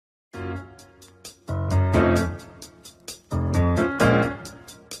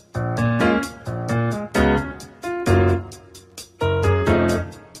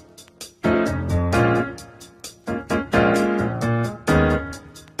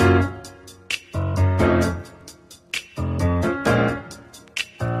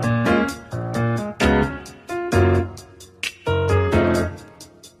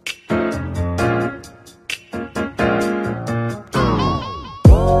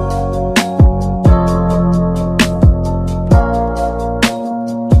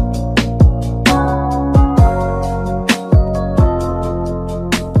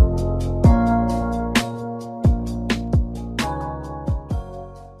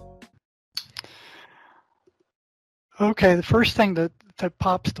Okay, the first thing that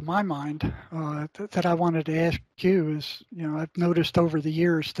pops to my mind that I wanted to ask you is, I've noticed over the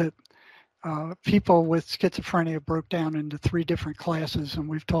years that people with schizophrenia broke down into three different classes, and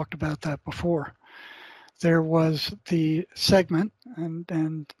we've talked about that before. There was the segment,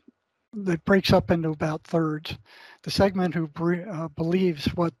 and that breaks up into about thirds. The segment who believes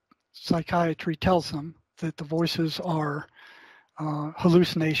what psychiatry tells them, that the voices are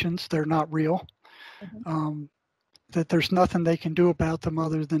hallucinations, they're not real, that there's nothing they can do about them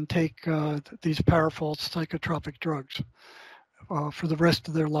other than take these powerful psychotropic drugs for the rest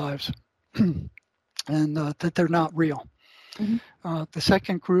of their lives, and that they're not real. The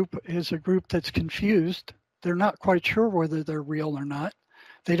second group is a group that's confused. They're not quite sure whether they're real or not.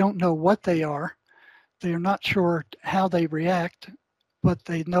 They don't know what they are. They're not sure how they react, but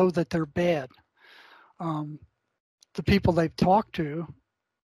they know that they're bad. The people they've talked to,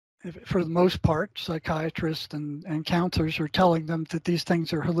 for the most part, psychiatrists and counselors are telling them that these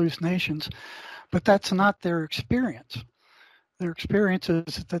things are hallucinations, but that's not their experience. Their experience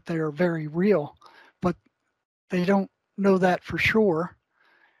is that they are very real, but they don't know that for sure.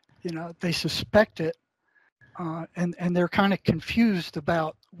 They suspect it, and they're kind of confused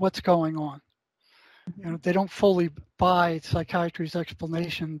about what's going on. They don't fully buy psychiatry's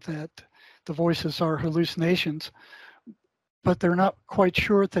explanation that the voices are hallucinations, but they're not quite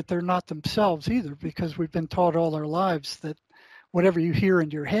sure that they're not themselves either, because we've been taught all our lives that whatever you hear in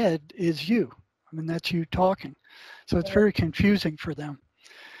your head is you. That's you talking. So it's very confusing for them.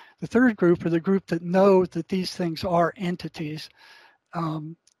 The third group are the group that know that these things are entities.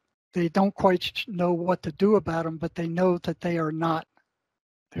 They don't quite know what to do about them, but they know that they are not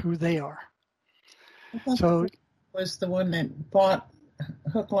who they are. So was the one that bought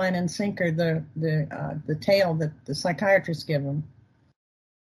hook, line, and sinker the tale that the psychiatrists give them.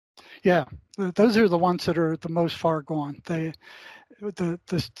 Yeah, those are the ones that are the most far gone. The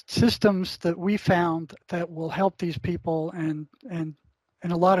systems that we found that will help these people and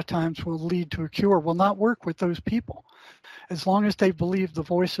a lot of times will lead to a cure will not work with those people. As long as they believe the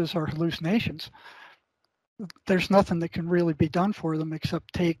voices are hallucinations, there's nothing that can really be done for them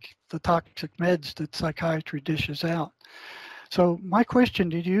except take the toxic meds that psychiatry dishes out. So my question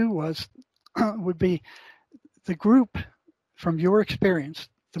to you would be the group, from your experience,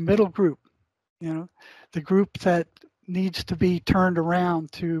 the middle group, the group that needs to be turned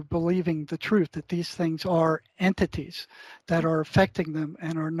around to believing the truth, that these things are entities that are affecting them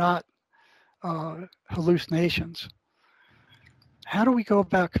and are not hallucinations. How do we go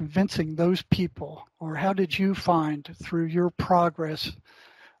about convincing those people, or how did you find through your progress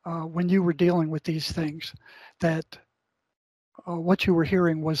when you were dealing with these things that what you were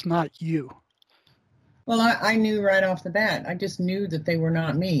hearing was not you? Well, I knew right off the bat. I just knew that they were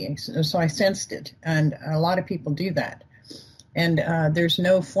not me. So I sensed it. And a lot of people do that. And there's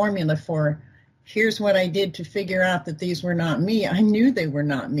no formula for, here's what I did to figure out that these were not me. I knew they were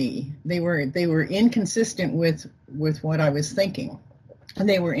not me. They were inconsistent with what I was thinking. And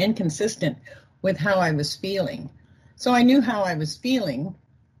they were inconsistent with how I was feeling. So I knew how I was feeling,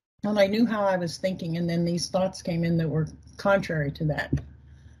 and I knew how I was thinking, and then these thoughts came in that were contrary to that.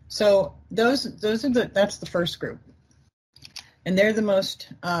 So that's the first group. And they're the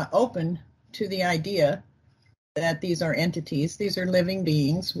most open to the idea that these are entities, these are living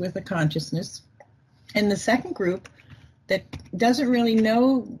beings with a consciousness. And the second group that doesn't really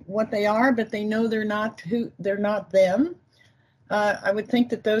know what they are, but they know they're not them. I would think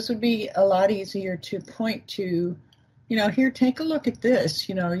that those would be a lot easier to point to, here, take a look at this.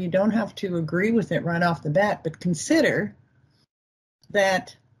 You don't have to agree with it right off the bat, but consider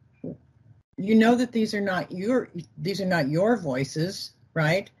that that these are not your voices,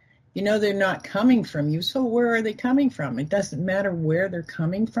 right? They're not coming from you. So where are they coming from? It doesn't matter where they're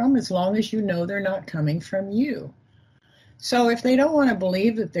coming from as long as you know they're not coming from you. So if they don't want to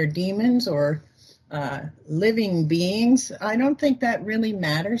believe that they're demons or living beings, I don't think that really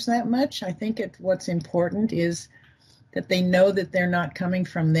matters that much. I think what's important is that they know that they're not coming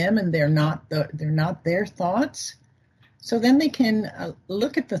from them and they're not their thoughts. So then they can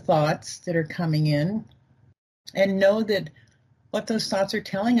look at the thoughts that are coming in and know that what those thoughts are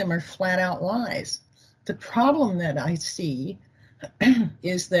telling them are flat out lies. The problem that I see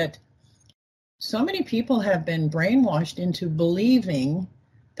is that so many people have been brainwashed into believing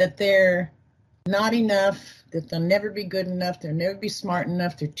that they're not enough, that they'll never be good enough, they'll never be smart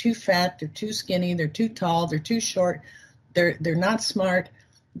enough, they're too fat, they're too skinny, they're too tall, they're too short, they're not smart.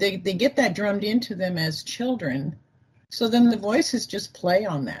 They get that drummed into them as children. So then the voices just play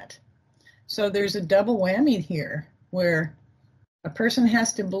on that. So there's a double whammy here where a person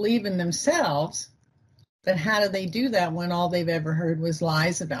has to believe in themselves But how do they do that when all they've ever heard was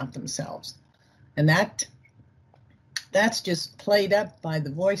lies about themselves? And that's just played up by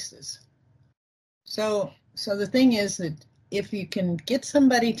the voices. So the thing is that if you can get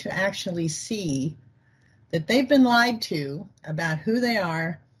somebody to actually see that they've been lied to about who they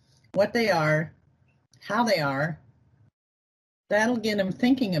are, what they are, how they are, that'll get them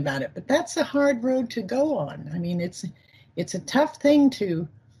thinking about it. But that's a hard road to go on. I mean, it's a tough thing to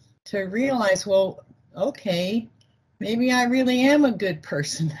realize, well, okay, maybe I really am a good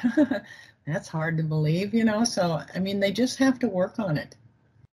person. That's hard to believe, So, I mean, they just have to work on it.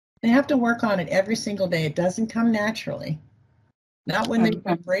 They have to work on it every single day. It doesn't come naturally. Not when they've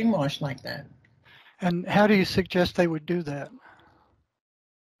been brainwashed like that. And how do you suggest they would do that?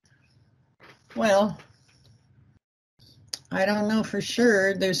 Well, I don't know for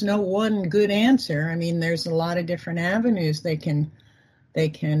sure. There's no one good answer. I mean, there's a lot of different avenues they can they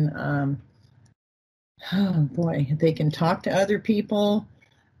can talk to other people.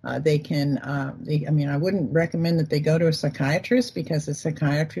 I mean, I wouldn't recommend that they go to a psychiatrist, because a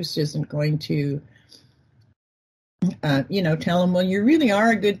psychiatrist isn't going to tell them, well, you really are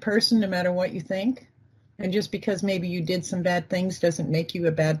a good person no matter what you think. And just because maybe you did some bad things doesn't make you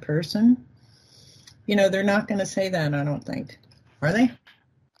a bad person. They're not going to say that, I don't think. Are they?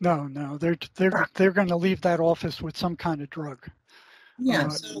 No, they're going to leave that office with some kind of drug. Yeah.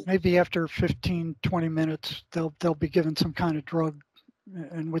 Maybe after 15, 20 minutes, they'll be given some kind of drug.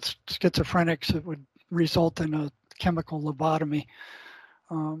 And with schizophrenics, it would result in a chemical lobotomy.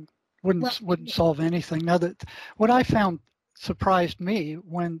 Wouldn't solve anything. Now, what I found surprised me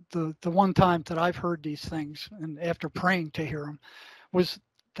when the one time that I've heard these things, and after praying to hear them, was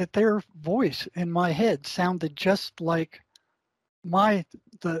that their voice in my head sounded just like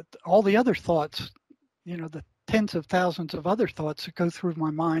all the other thoughts, the tens of thousands of other thoughts that go through my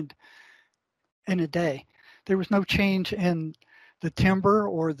mind in a day. There was no change in the timbre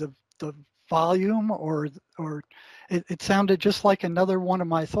or the volume, or it sounded just like another one of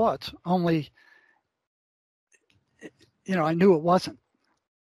my thoughts, only I knew it wasn't.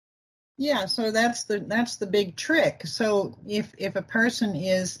 Yeah, so that's the big trick. So if a person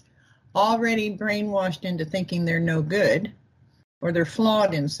is already brainwashed into thinking they're no good, or they're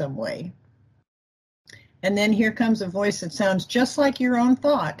flawed in some way, and then here comes a voice that sounds just like your own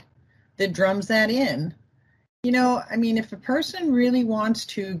thought that drums that in, I mean, if a person really wants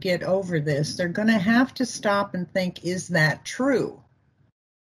to get over this, they're going to have to stop and think, is that true?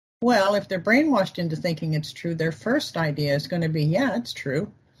 Well, if they're brainwashed into thinking it's true, their first idea is going to be, yeah, it's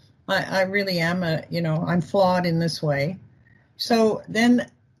true. I really am I'm flawed in this way. So then,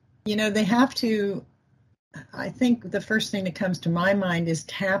 they have to, I think the first thing that comes to my mind is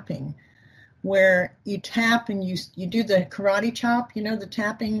tapping, where you tap and you do the karate chop, the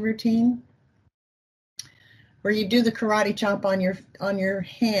tapping routine, where you do the karate chop on your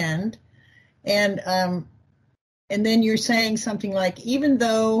hand, and then you're saying something like, even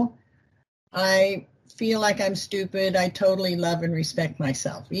though I feel like I'm stupid, I totally love and respect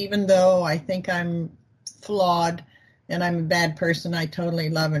myself. Even though I think I'm flawed and I'm a bad person, I totally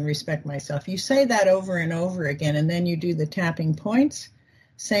love and respect myself. You say that over and over again, and then you do the tapping points,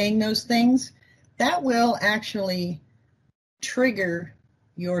 saying those things. That will actually trigger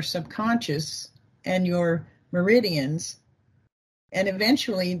your subconscious and your meridians, and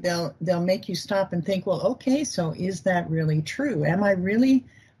eventually they'll make you stop and think, well, okay, so is that really true? Am I really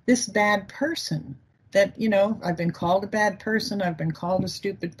this bad person? That, I've been called a bad person, I've been called a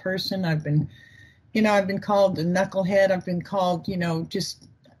stupid person, I've been called a knucklehead, I've been called, just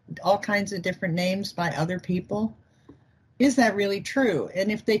all kinds of different names by other people. Is that really true? And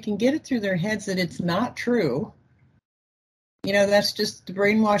if they can get it through their heads that it's not true, that's just the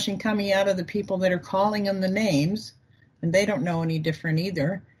brainwashing coming out of the people that are calling them the names, and they don't know any different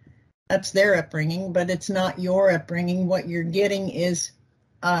either. That's their upbringing, but it's not your upbringing. What you're getting is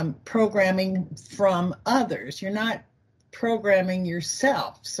programming from others. You're not programming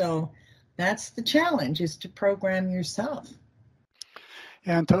yourself. So that's the challenge, is to program yourself.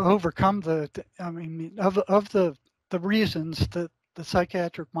 And to overcome of the reasons that the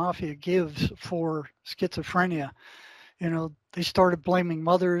psychiatric mafia gives for schizophrenia, they started blaming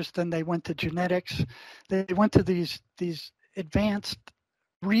mothers, then they went to genetics. They went to these advanced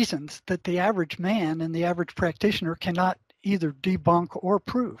reasons that the average man and the average practitioner cannot either debunk or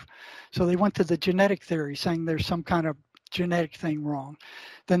prove. So they went to the genetic theory, saying there's some kind of genetic thing wrong.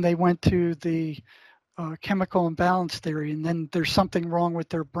 Then they went to the chemical imbalance theory, and then there's something wrong with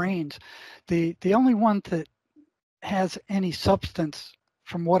their brains. The only one that has any substance,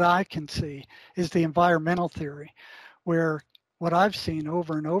 from what I can see, is the environmental theory, where what I've seen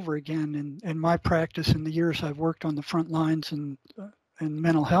over and over again in my practice in the years I've worked on the front lines in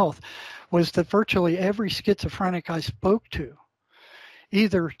mental health was that virtually every schizophrenic I spoke to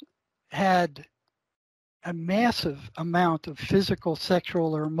either had a massive amount of physical,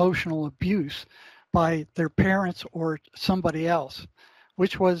 sexual, or emotional abuse by their parents or somebody else,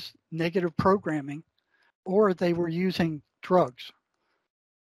 which was negative programming, or they were using drugs,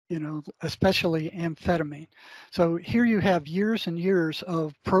 especially amphetamine. So here you have years and years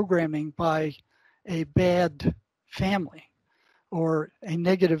of programming by a bad family or a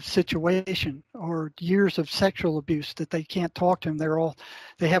negative situation or years of sexual abuse that they can't talk to them.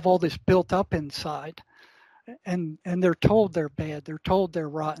 They have all this built up inside, and they're told they're bad. They're told they're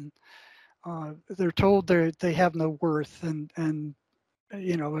rotten. They're told they have no worth, and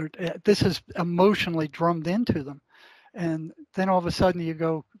this is emotionally drummed into them. And then all of a sudden you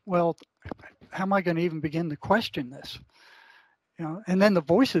go, well, how am I going to even begin to question this? And then the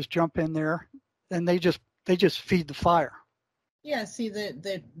voices jump in there, and they just feed the fire. Yeah, see,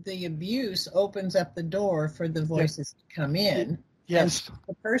 the abuse opens up the door for the voices to come in. Yes. And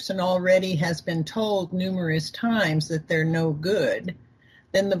the person already has been told numerous times that they're no good.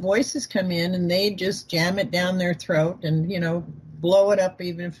 Then the voices come in and they just jam it down their throat and, blow it up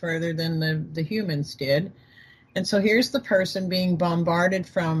even further than the humans did. And so here's the person being bombarded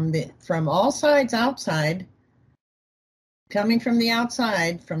from all sides outside, coming from the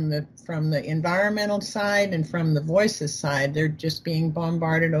outside, from the environmental side and from the voices side. They're just being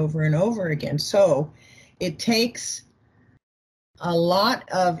bombarded over and over again. So it takes a lot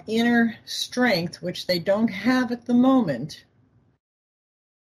of inner strength, which they don't have at the moment.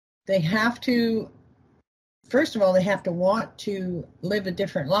 They have to, first of all, they have to want to live a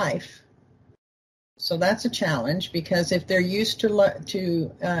different life. So that's a challenge, because if they're used to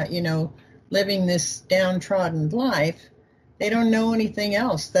living this downtrodden life, they don't know anything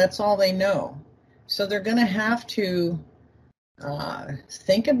else. That's all they know. So they're going to have to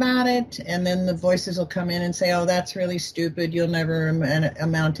think about it, and then the voices will come in and say, "Oh, that's really stupid. You'll never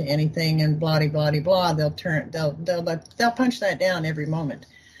amount to anything," and blah blah blah. They'll punch that down every moment.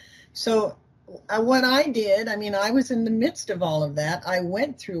 So what I did, I was in the midst of all of that. I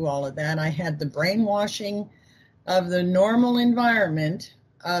went through all of that. I had the brainwashing of the normal environment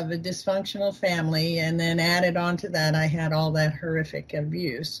of a dysfunctional family, and then added on to that, I had all that horrific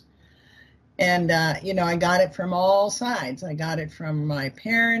abuse. And, I got it from all sides. I got it from my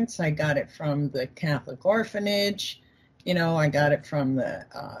parents. I got it from the Catholic orphanage. I got it from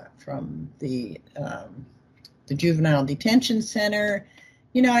the juvenile detention center.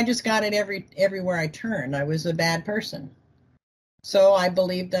 I just got it everywhere I turned. I was a bad person. So I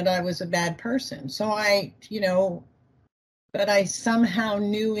believed that I was a bad person. So but I somehow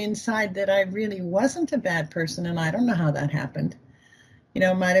knew inside that I really wasn't a bad person, and I don't know how that happened.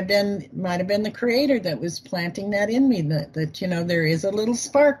 Might have been the Creator that was planting that in me, that there is a little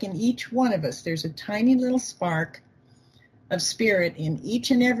spark in each one of us. There's a tiny little spark of spirit in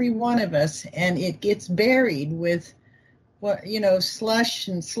each and every one of us, and it gets buried with slush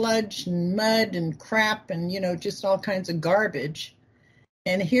and sludge and mud and crap and, just all kinds of garbage.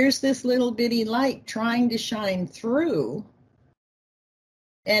 And here's this little bitty light trying to shine through,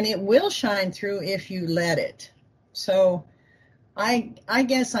 and it will shine through if you let it. So I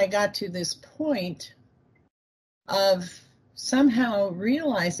guess I got to this point of somehow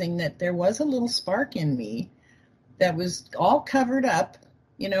realizing that there was a little spark in me that was all covered up,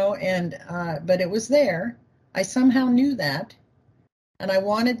 but it was there. I somehow knew that, and I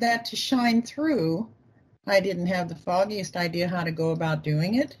wanted that to shine through. I didn't have the foggiest idea how to go about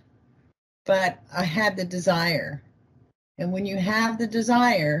doing it, but I had the desire. And when you have the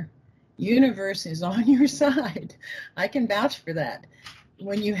desire, universe is on your side. I can vouch for that.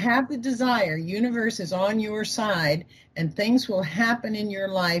 When you have the desire, universe is on your side, and things will happen in your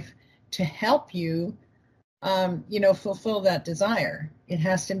life to help you, fulfill that desire. It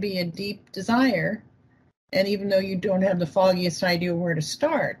has to be a deep desire. And even though you don't have the foggiest idea where to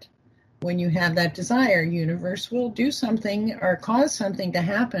start, when you have that desire, universe will do something or cause something to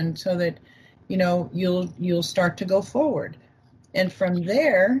happen so that, you'll start to go forward. And from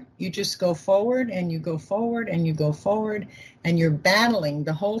there, you just go forward and you go forward and you go forward, and you're battling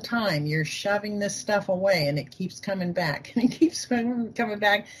the whole time. You're shoving this stuff away, and it keeps coming back, and it keeps coming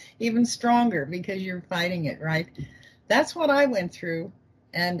back even stronger because you're fighting it, right? That's what I went through.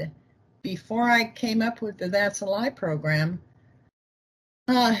 And before I came up with the That's a Lie program,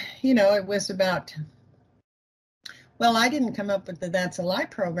 it was about, I didn't come up with the That's a Lie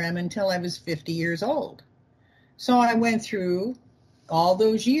program until I was 50 years old. So I went through all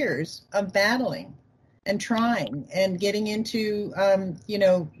those years of battling. and trying and getting into,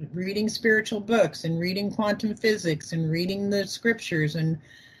 reading spiritual books and reading quantum physics and reading the scriptures. And,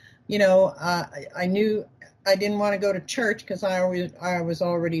 I knew I didn't want to go to church because I was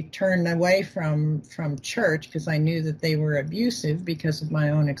already turned away from church because I knew that they were abusive because of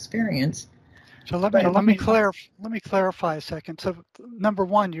my own experience. So let me clarify a second. So number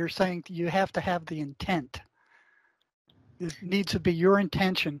one, you're saying you have to have the intent. It needs to be your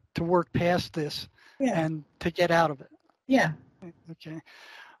intention to work past this and to get out of it. Yeah. Okay.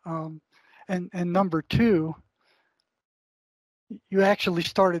 And number two, you actually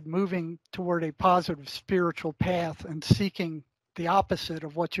started moving toward a positive spiritual path and seeking the opposite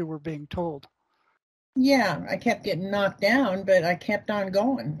of what you were being told. Yeah, I kept getting knocked down, but I kept on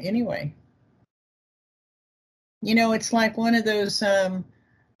going anyway. It's like one of those, I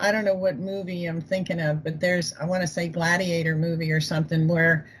don't know what movie I'm thinking of, but I want to say Gladiator movie or something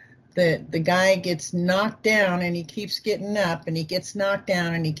where the guy gets knocked down and he keeps getting up and he gets knocked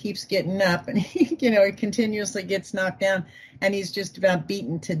down and he keeps getting up and he continuously gets knocked down and he's just about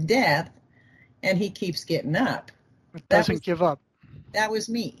beaten to death and he keeps getting up. It doesn't give up. That was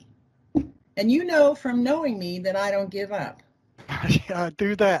me. And from knowing me that I don't give up. I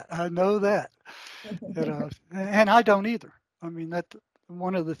do that. I know that. And I don't either. I mean, that's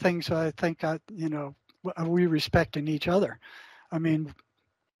one of the things I think we respect in each other. I mean,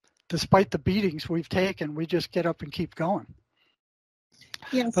 despite the beatings we've taken, we just get up and keep going.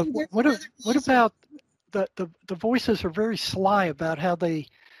 Yeah. But what about the voices are very sly about how they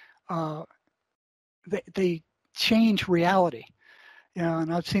change reality.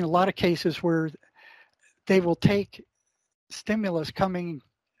 And I've seen a lot of cases where they will take stimulus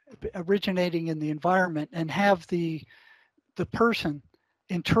originating in the environment and have the person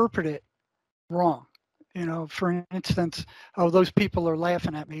interpret it wrong. For instance, those people are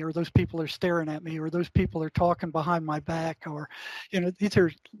laughing at me, or those people are staring at me, or those people are talking behind my back, or, these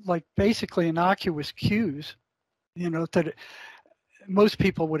are like basically innocuous cues, that most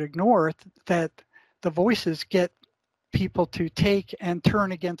people would ignore, that the voices get people to take and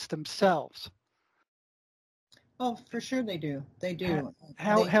turn against themselves. Oh, for sure they do. They do.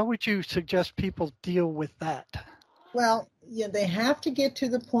 How would you suggest people deal with that? Well, they have to get to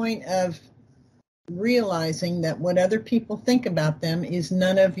the point of realizing that what other people think about them is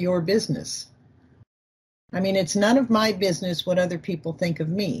none of your business. I mean, it's none of my business what other people think of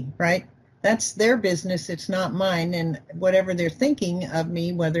me, right? That's their business. It's not mine. And whatever they're thinking of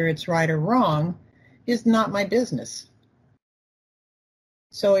me, whether it's right or wrong, is not my business.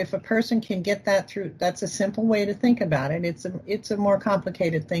 So if a person can get that through, that's a simple way to think about it. It's a more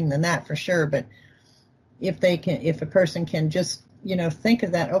complicated thing than that for sure. But if a person can just, think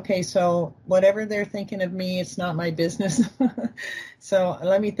of that, okay, so whatever they're thinking of me, it's not my business. So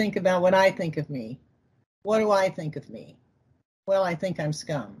let me think about what I think of me. What do I think of me? Well, I think I'm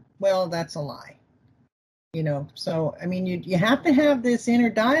scum. Well, that's a lie. So, I mean, you have to have this inner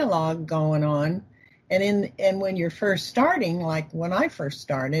dialogue going on. And when you're first starting, like when I first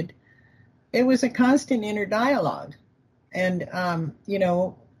started, it was a constant inner dialogue. And, of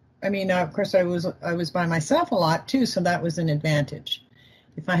course, I was by myself a lot, too, so that was an advantage.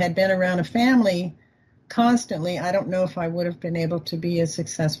 If I had been around a family constantly, I don't know if I would have been able to be as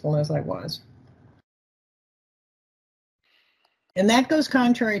successful as I was. And that goes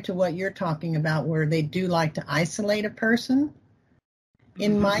contrary to what you're talking about, where they do like to isolate a person.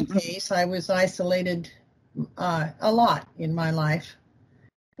 In my case, I was isolated a lot in my life.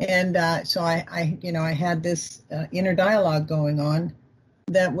 And so I had this inner dialogue going on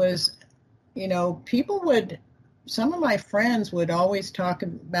that was, some of my friends would always talk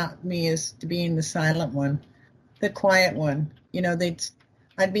about me as to being the silent one, the quiet one.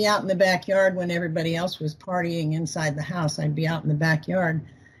 I'd be out in the backyard when everybody else was partying inside the house. I'd be out in the backyard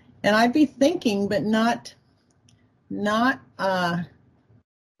and I'd be thinking, but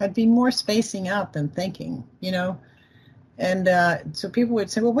I'd be more spacing out than thinking, And so people would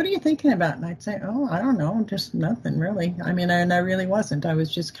say, well, what are you thinking about? And I'd say, oh, I don't know, just nothing really. I mean, and I really wasn't. I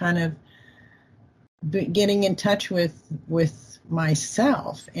was just kind of getting in touch with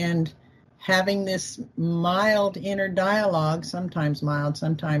myself and having this mild inner dialogue, sometimes mild,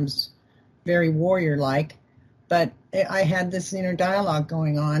 sometimes very warrior-like. But I had this inner dialogue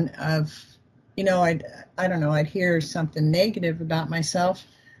going on of, I don't know, I'd hear something negative about myself.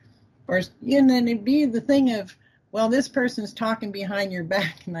 And then it'd be the thing of, well, this person's talking behind your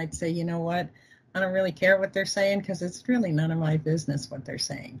back. And I'd say, you know what? I don't really care what they're saying because it's really none of my business what they're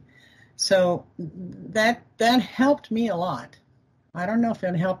saying. So that helped me a lot. I don't know if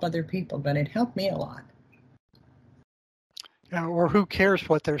it helped other people, but it helped me a lot. Yeah, or who cares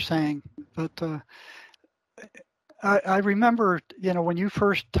what they're saying? But I remember, when you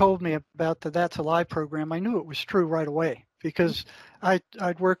first told me about the That's a Lie program, I knew it was true right away because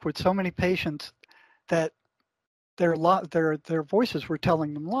I'd worked with so many patients that their voices were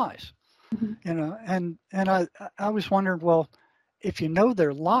telling them lies, and I was wondering, well, if you know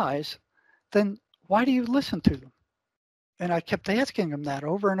they're lies, then why do you listen to them? And I kept asking them that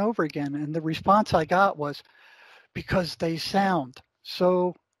over and over again, and the response I got was because they sound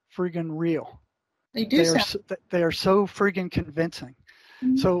so friggin' real. They do they are so friggin' convincing.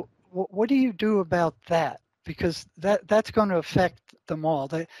 Mm-hmm. So what do you do about that? Because that's going to affect them all.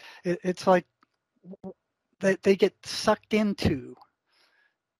 It's like they get sucked into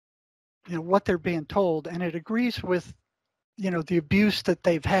what they're being told, and it agrees with the abuse that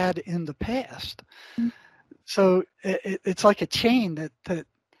they've had in the past. Mm-hmm. So it's like a chain that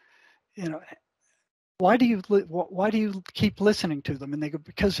why do you keep listening to them? And they go,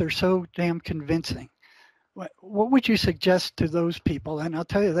 because they're so damn convincing. What would you suggest to those people? And I'll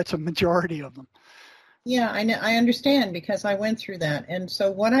tell you, that's a majority of them. Yeah, I understand because I went through that. And so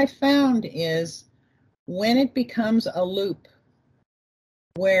what I found is when it becomes a loop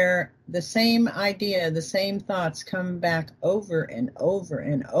where the same idea, the same thoughts come back over and over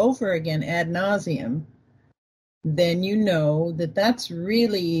and over again ad nauseum, then you know that that's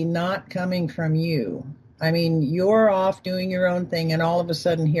really not coming from you. I mean, you're off doing your own thing, and all of a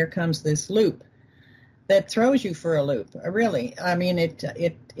sudden here comes this loop that throws you for a loop. Really, I mean,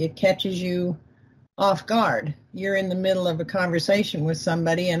 it catches you off guard. You're in the middle of a conversation with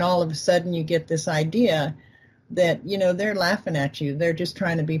somebody, and all of a sudden you get this idea that they're laughing at you. They're just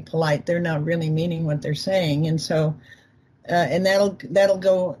trying to be polite. They're not really meaning what they're saying, and so and that'll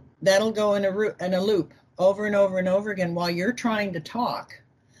go in a loop over and over and over again while you're trying to talk.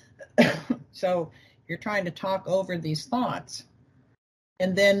 So you're trying to talk over these thoughts.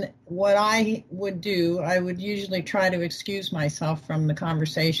 And then what I would do, I would usually try to excuse myself from the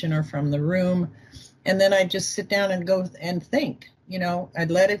conversation or from the room. And then I'd just sit down and go and think, I'd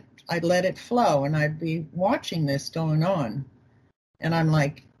let it flow, and I'd be watching this going on. And I'm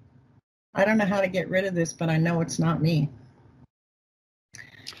like, I don't know how to get rid of this, but I know it's not me.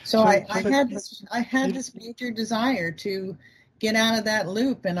 So I had this major desire to get out of that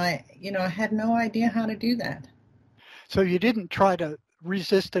loop, and I had no idea how to do that. So you didn't try to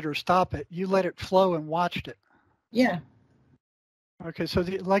resist it or stop it. You let it flow and watched it. Yeah. Okay, so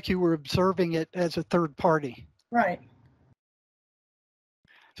like you were observing it as a third party. Right.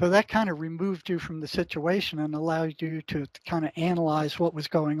 So that kind of removed you from the situation and allowed you to kind of analyze what was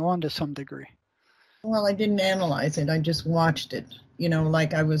going on to some degree. Well, I didn't analyze it. I just watched it,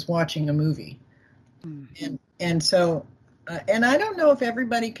 like I was watching a movie. And so, and I don't know if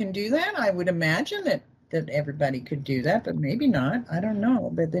everybody can do that. I would imagine that everybody could do that, but maybe not. I don't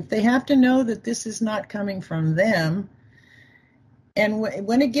know. But if they have to know that this is not coming from them, and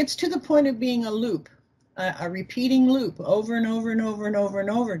when it gets to the point of being a loop, a repeating loop over and over and over and over and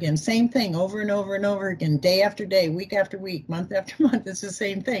over again, same thing over and over and over again, day after day, week after week, month after month, it's the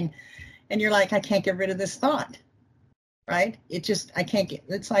same thing. And you're like, I can't get rid of this thought, right?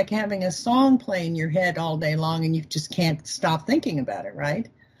 It's like having a song play in your head all day long and you just can't stop thinking about it, right?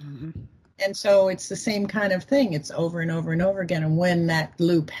 Mm-hmm. And so it's the same kind of thing. It's over and over and over again. And when that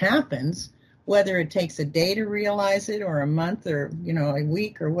loop happens, whether it takes a day to realize it or a month or, a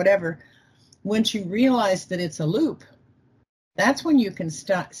week or whatever, once you realize that it's a loop, that's when you can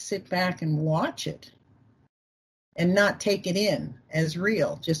sit back and watch it and not take it in as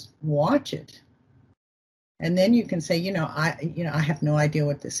real. Just watch it. And then you can say, I have no idea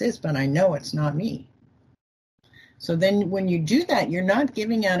what this is, but I know it's not me. So then when you do that, you're not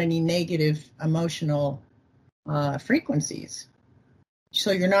giving out any negative emotional frequencies. So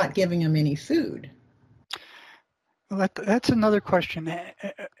you're not giving them any food. Well, that's another question.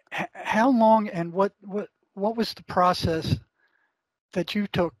 How long and what was the process that you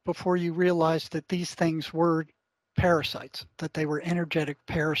took before you realized that these things were parasites, that they were energetic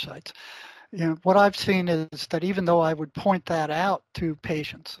parasites? What I've seen is that even though I would point that out to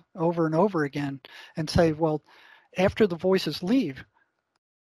patients over and over again and say, well, after the voices leave,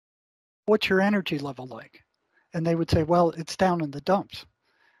 what's your energy level like? And they would say, well, it's down in the dumps.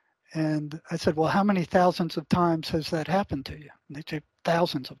 And I said, well, how many thousands of times has that happened to you? And they'd say,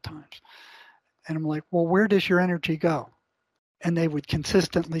 thousands of times. And I'm like, well, where does your energy go? And they would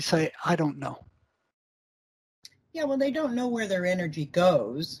consistently say, I don't know. Yeah, well, they don't know where their energy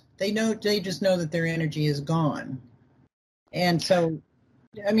goes. They just know that their energy is gone. And so,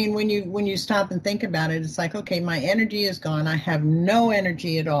 I mean, when you stop and think about it, it's like, okay, my energy is gone. I have no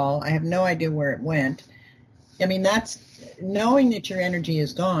energy at all. I have no idea where it went. I mean, that's knowing that your energy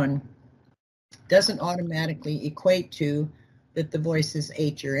is gone. doesn't automatically equate to that the voices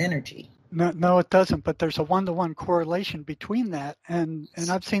ate your energy. No, it doesn't. But there's a one-to-one correlation between that, and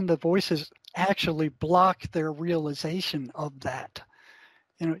I've seen the voices actually block their realization of that.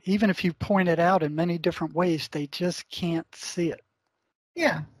 Even if you point it out in many different ways, they just can't see it.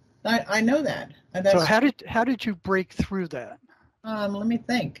 Yeah, I know that. So how did you break through that? Let me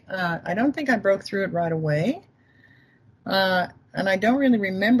think. I don't think I broke through it right away. And I don't really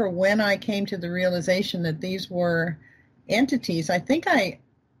remember when I came to the realization that these were entities. I think I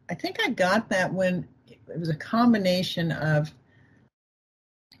got that when it was a combination of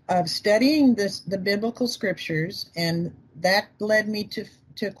studying the biblical scriptures, and that led me to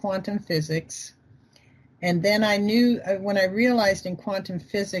quantum physics. And then I knew when I realized in quantum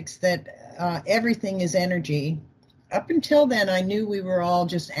physics that everything is energy. Up until then, I knew we were all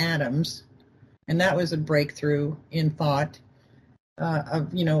just atoms, and that was a breakthrough in thought.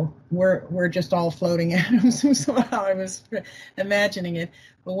 We're just all floating atoms. So how I was imagining it.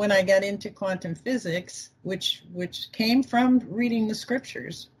 But when I got into quantum physics, which came from reading the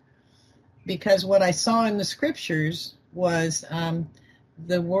scriptures, because what I saw in the scriptures was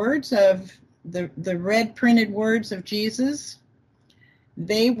the words of the red printed words of Jesus.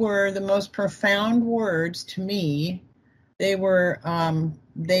 They were the most profound words to me. They were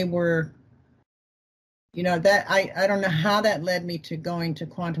that I don't know how that led me to going to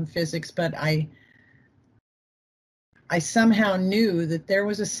quantum physics, but I somehow knew that there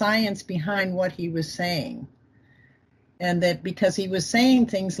was a science behind what he was saying. And that because he was saying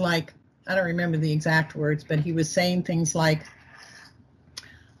things like, I don't remember the exact words, but he was saying things like,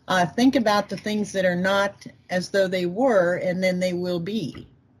 think about the things that are not as though they were, and then they will be.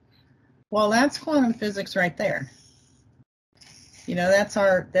 Well, that's quantum physics right there. That's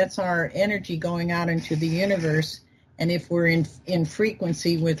our energy going out into the universe, and if we're in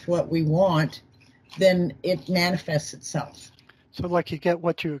frequency with what we want, then it manifests itself. So like you get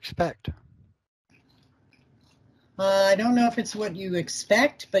what you expect. I don't know if it's what you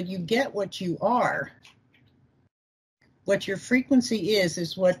expect, but you get what you are. What your frequency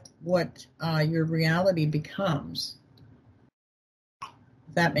is what your reality becomes.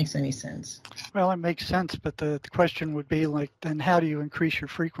 If that makes any sense. Well, it makes sense, but the question would be like, then how do you increase your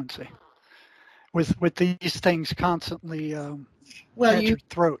frequency with these things constantly at your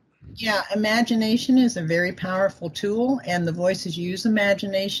throat? Yeah, imagination is a very powerful tool, and the voices use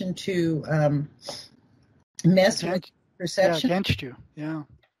imagination to mess with perception. Yeah, against you. Yeah.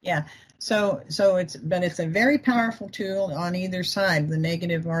 Yeah. So it's a very powerful tool on either side, the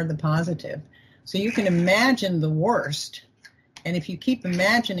negative or the positive. So you can imagine the worst. And if you keep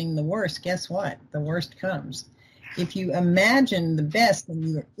imagining the worst, guess what? The worst comes. If you imagine the best and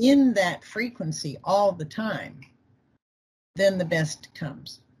you're in that frequency all the time, then the best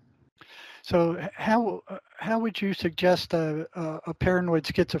comes. So how would you suggest a paranoid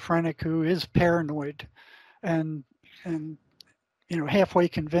schizophrenic who is paranoid and halfway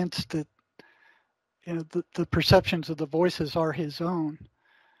convinced that the perceptions of the voices are his own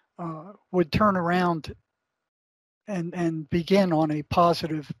would turn around and begin on a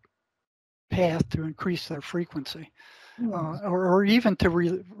positive path to increase their frequency, or even to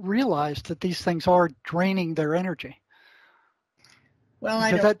realize that these things are draining their energy? Well,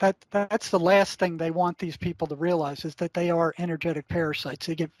 that's the last thing they want these people to realize, is that they are energetic parasites.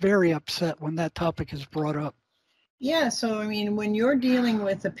 They get very upset when that topic is brought up. Yeah, so I mean, when you're dealing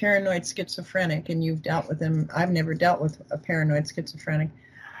with a paranoid schizophrenic, and you've dealt with them, I've never dealt with a paranoid schizophrenic.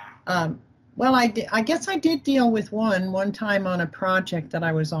 Well, I guess I did deal with one time on a project that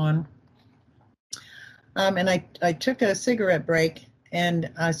I was on. And I took a cigarette break, and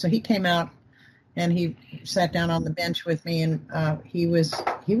so he came out and he sat down on the bench with me, and he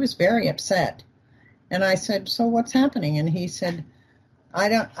was very upset. And I said, "So what's happening?" And he said, I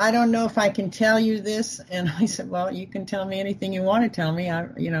don't know if I can tell you this. And I said, "Well, you can tell me anything you want to tell me.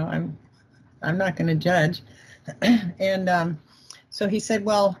 I'm not going to judge." And so he said,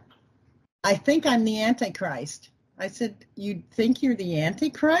 "Well, I think I'm the Antichrist." I said, "You think you're the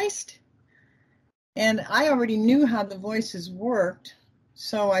Antichrist?" And I already knew how the voices worked.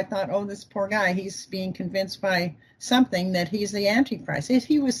 So I thought, oh, this poor guy, he's being convinced by something that he's the Antichrist. If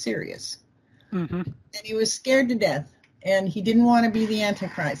he was serious. Mm-hmm. And he was scared to death. And he didn't want to be the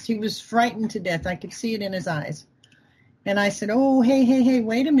Antichrist. He was frightened to death. I could see it in his eyes. And I said, "Oh, hey,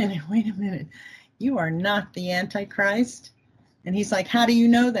 wait a minute. You are not the Antichrist." And he's like, "How do you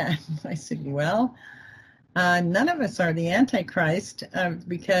know that?" I said, "Well, none of us are the Antichrist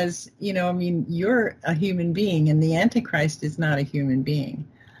because, you're a human being and the Antichrist is not a human being."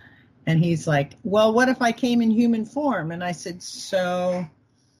 And he's like, "Well, what if I came in human form?" And I said, "So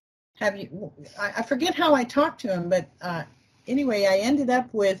have you, I forget how I talked to him, but anyway, I ended up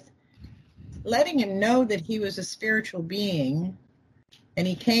with letting him know that he was a spiritual being, and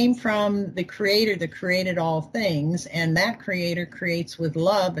he came from the creator that created all things, and that creator creates with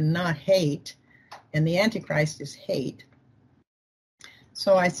love and not hate, and the Antichrist is hate.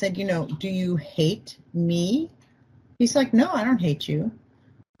 So I said, do you hate me? He's like, no, I don't hate you.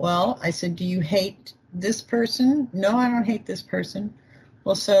 Well, I said, do you hate this person? No, I don't hate this person.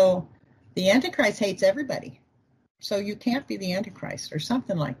 Well, so the Antichrist hates everybody. So you can't be the Antichrist or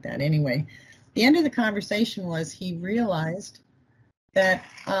something like that. Anyway, the end of the conversation was he realized that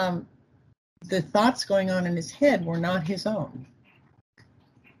the thoughts going on in his head were not his own.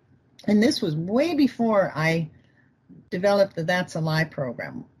 And this was way before I developed the That's a Lie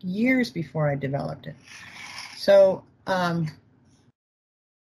program, years before I developed it. So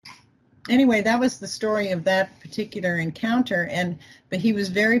anyway, that was the story of that particular encounter. But he was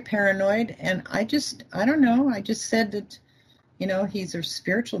very paranoid, and I don't know, I just said that, he's a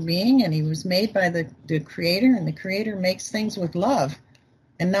spiritual being, and he was made by the creator, and the creator makes things with love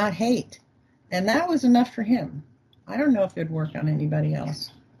and not hate. And that was enough for him. I don't know if it'd work on anybody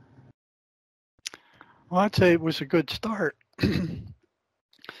else. Well, I'd say it was a good start.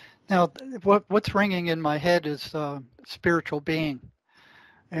 Now, what's ringing in my head is spiritual being.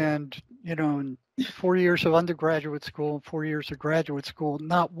 And, in 4 years of undergraduate school, 4 years of graduate school,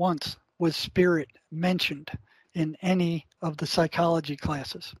 not once was spirit mentioned in any of the psychology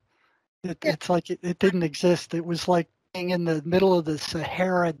classes. It's like it didn't exist. It was like being in the middle of the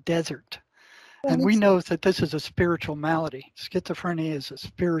Sahara Desert. And we know that this is a spiritual malady. Schizophrenia is a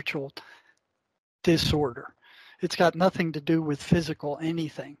spiritual disorder. It's got nothing to do with physical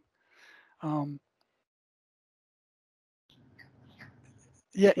anything.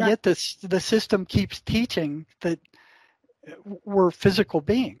 Yet the system keeps teaching that we're physical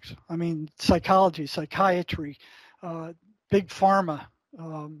beings. I mean, psychology, psychiatry, big pharma,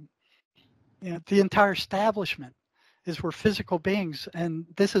 the entire establishment is we're physical beings, and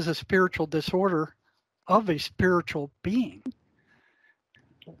this is a spiritual disorder of a spiritual being.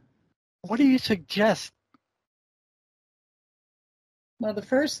 What do you suggest? Well, the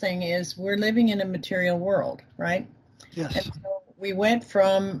first thing is we're living in a material world, right? Yes. And so we went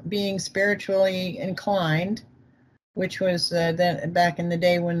from being spiritually inclined, which was then back in the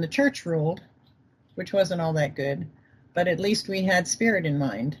day when the church ruled, which wasn't all that good, but at least we had spirit in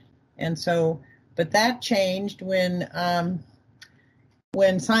mind. And so, but that changed when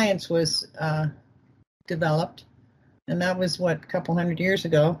science was developed, and that was a couple hundred years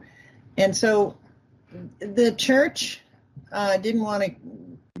ago. And so the church didn't want to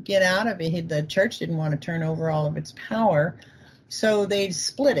get out of it. The church didn't want to turn over all of its power. So they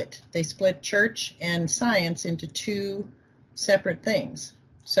split it. They split church and science into two separate things.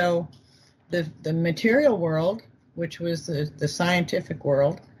 So the material world, which was the scientific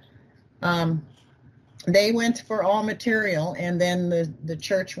world, they went for all material, and then the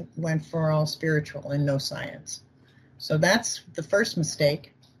church went for all spiritual and no science. So that's the first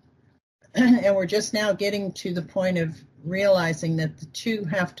mistake. And we're just now getting to the point of realizing that the two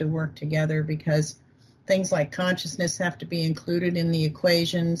have to work together, because things like consciousness have to be included in the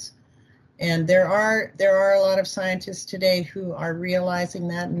equations. And there are a lot of scientists today who are realizing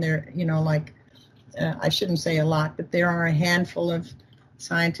that, and they're, I shouldn't say a lot, but there are a handful of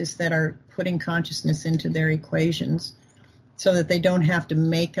scientists that are putting consciousness into their equations so that they don't have to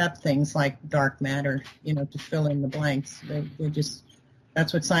make up things like dark matter, to fill in the blanks. They just,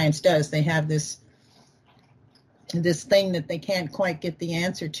 that's what science does. They have this thing that they can't quite get the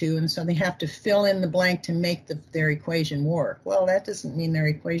answer to, and so they have to fill in the blank to make their equation work. Well, that doesn't mean their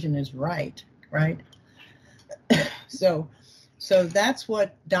equation is right? So that's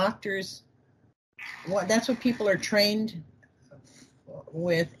what that's what people are trained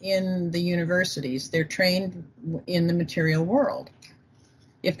with in the universities. They're trained in the material world.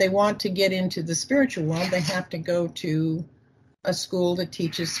 If they want to get into the spiritual world, they have to go to a school that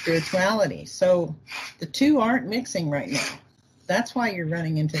teaches spirituality. So the two aren't mixing right now. That's why you're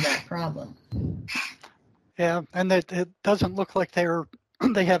running into that problem. Yeah, and it doesn't look like they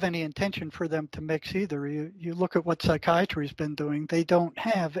have any intention for them to mix either. You look at what psychiatry's been doing. They don't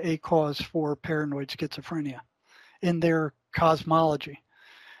have a cause for paranoid schizophrenia in their cosmology.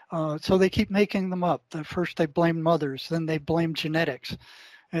 So they keep making them up. First they blamed mothers, then they blamed genetics.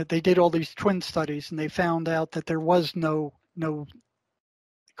 They did all these twin studies, and they found out that there was no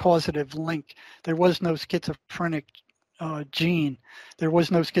causative link. There was no schizophrenic gene. There was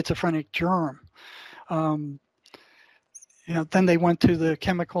no schizophrenic germ. Then they went to the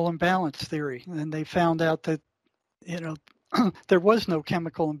chemical imbalance theory, and they found out that there was no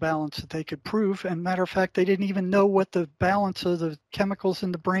chemical imbalance that they could prove. And matter of fact, they didn't even know what the balance of the chemicals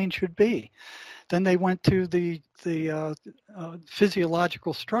in the brain should be. Then they went to the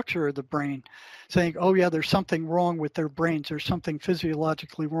physiological structure of the brain, saying, oh yeah, there's something wrong with their brains. There's something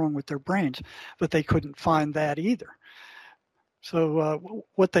physiologically wrong with their brains, but they couldn't find that either. So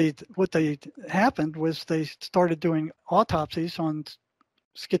what happened was they started doing autopsies on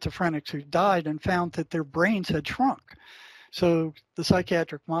schizophrenics who died and found that their brains had shrunk. So the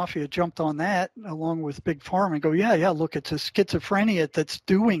psychiatric mafia jumped on that along with Big Pharma and go, yeah, look, it's a schizophrenia that's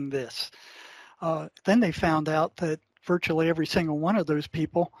doing this. Then they found out that virtually every single one of those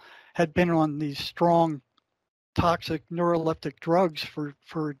people had been on these strong, toxic neuroleptic drugs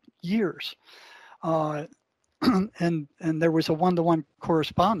for years. And there was a one-to-one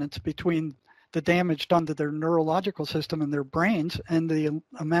correspondence between the damage done to their neurological system and their brains and the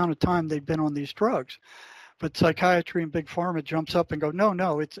amount of time they've been on these drugs. But psychiatry and Big Pharma jumps up and go,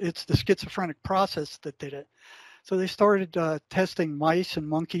 no, it's the schizophrenic process that did it. So they started testing mice and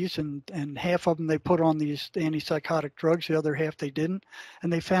monkeys, and half of them they put on these antipsychotic drugs, the other half they didn't.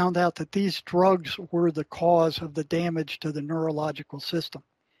 And they found out that these drugs were the cause of the damage to the neurological system.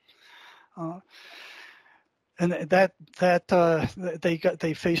 And they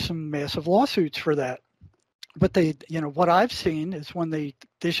faced some massive lawsuits for that. But what I've seen is when they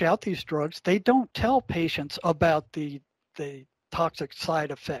dish out these drugs, they don't tell patients about the toxic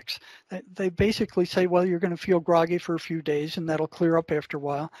side effects. They basically say, well, you're going to feel groggy for a few days and that'll clear up after a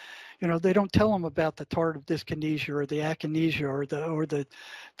while. They don't tell them about the tardive dyskinesia or the akinesia or the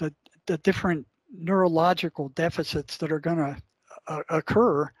different neurological deficits that are going to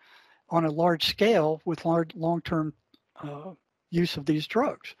occur on a large scale with long-term use of these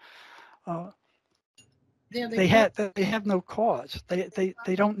drugs. They have no cause.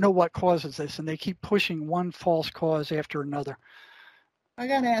 They don't know what causes this, and they keep pushing one false cause after another. I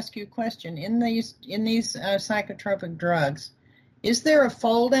got to ask you a question. In these psychotropic drugs, is there a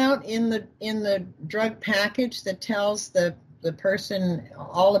foldout in the drug package that tells the person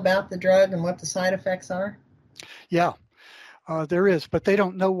all about the drug and what the side effects are? Yeah, there is, but they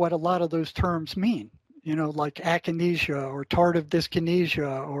don't know what a lot of those terms mean. Like akinesia or tardive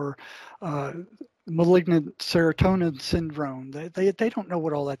dyskinesia or malignant serotonin syndrome. They don't know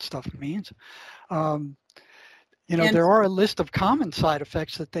what all that stuff means. There are a list of common side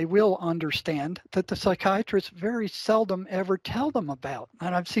effects that they will understand that the psychiatrists very seldom ever tell them about.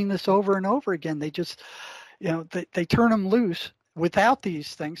 And I've seen this over and over again. They just, they turn them loose without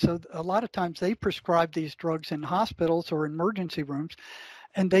these things. So a lot of times they prescribe these drugs in hospitals or emergency rooms,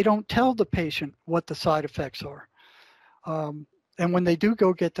 and they don't tell the patient what the side effects are. And when they do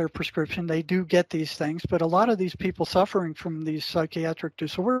go get their prescription, they do get these things. But a lot of these people suffering from these psychiatric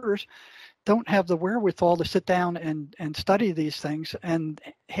disorders don't have the wherewithal to sit down and study these things. And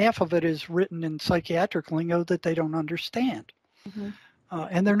half of it is written in psychiatric lingo that they don't understand. Mm-hmm.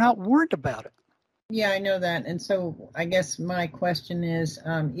 And they're not warned about it. Yeah, I know that. And so I guess my question is,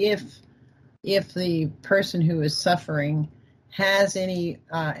 if the person who is suffering has any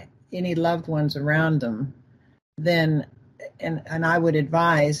loved ones around them, then and I would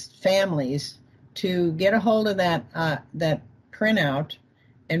advise families to get a hold of that printout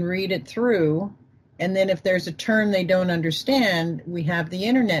and read it through. And then if there's a term they don't understand, we have the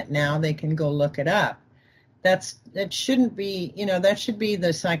internet now, they can go look it up. That shouldn't be, that should be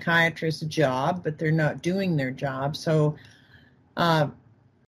the psychiatrist's job, but they're not doing their job. So,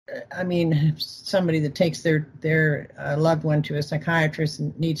 somebody that takes their loved one to a psychiatrist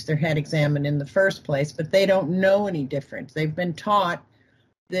needs their head examined in the first place, but they don't know any different. They've been taught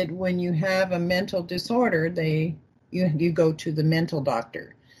that when you have a mental disorder, you go to the mental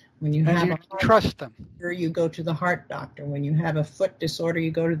doctor. When you have trust them, you go to the heart doctor. When you have a foot disorder,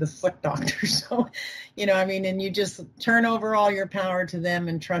 you go to the foot doctor. So, and you just turn over all your power to them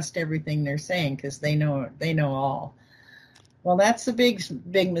and trust everything they're saying because they know all. Well, that's a big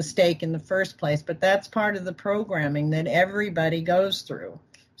mistake in the first place, but that's part of the programming that everybody goes through.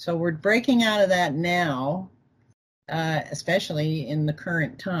 So we're breaking out of that now, especially in the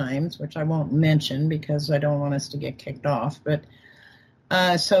current times, which I won't mention because I don't want us to get kicked off. But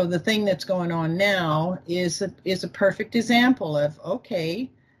so the thing that's going on now is a perfect example of,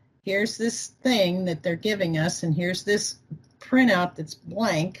 okay, here's this thing that they're giving us, and here's this printout that's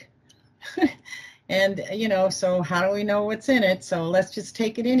blank. And, so how do we know what's in it? So let's just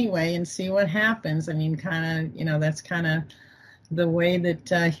take it anyway and see what happens. I mean, that's kind of the way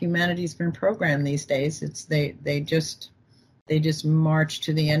that humanity's been programmed these days. It's they just march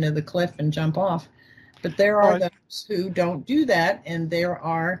to the end of the cliff and jump off. But there are those who don't do that, and there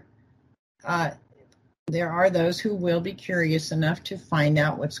are there are those who will be curious enough to find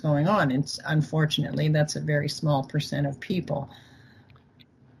out what's going on. And unfortunately, that's a very small percent of people.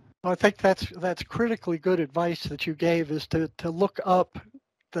 Well, I think that's critically good advice that you gave, is to look up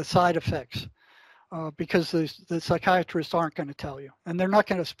the side effects, because the psychiatrists aren't going to tell you, and they're not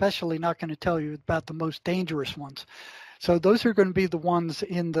going to, especially not going to tell you about the most dangerous ones. So those are going to be the ones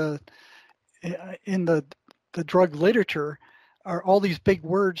in the drug literature, are all these big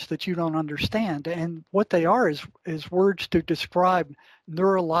words that you don't understand, and what they are is words to describe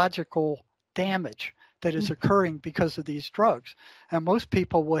neurological damage that is occurring because of these drugs. And most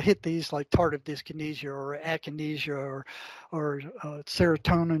people will hit these like tardive dyskinesia or akinesia or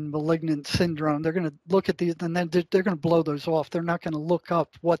serotonin malignant syndrome. They're going to look at these and then they're going to blow those off. They're not going to look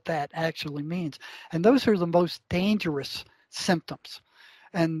up what that actually means. And those are the most dangerous symptoms.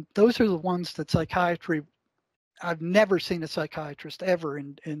 And those are the ones that psychiatry, I've never seen a psychiatrist ever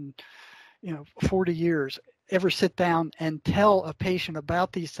in 40 years ever sit down and tell a patient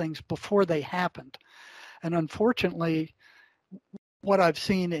about these things before they happened. And unfortunately, what I've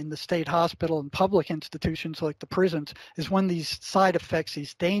seen in the state hospital and public institutions like the prisons is when these side effects,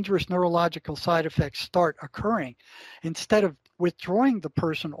 these dangerous neurological side effects start occurring, instead of withdrawing the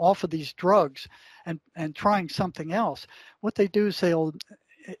person off of these drugs and trying something else, what they do is they'll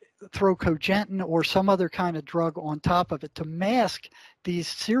throw cogentin or some other kind of drug on top of it to mask these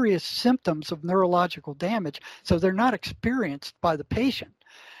serious symptoms of neurological damage, so they're not experienced by the patient.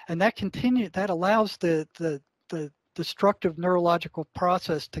 And that allows the destructive neurological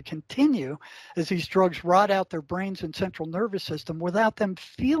process to continue as these drugs rot out their brains and central nervous system without them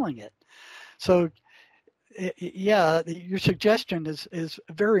feeling it. So yeah, your suggestion is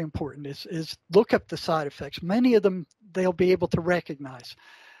very important, is look up the side effects. Many of them they'll be able to recognize,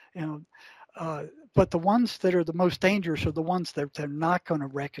 but the ones that are the most dangerous are the ones that they're not going to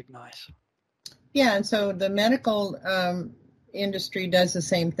recognize. Yeah, and so the medical industry does the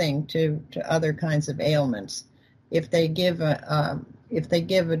same thing to other kinds of ailments. If they give a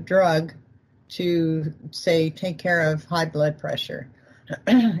drug to, say, take care of high blood pressure,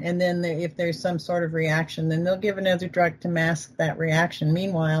 and then if there's some sort of reaction, then they'll give another drug to mask that reaction.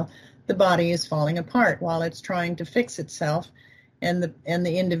 Meanwhile, the body is falling apart while it's trying to fix itself, and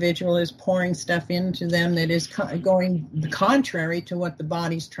the individual is pouring stuff into them that is going contrary to what the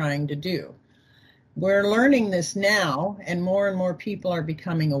body's trying to do. We're learning this now, and more people are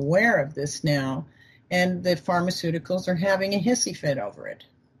becoming aware of this now, and the pharmaceuticals are having a hissy fit over it.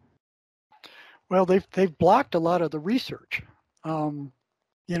 Well, they've blocked a lot of the research.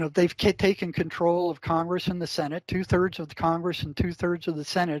 They've taken control of Congress and the Senate. 2/3 of the Congress and 2/3 of the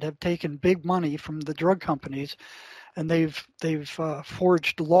Senate have taken big money from the drug companies, and they've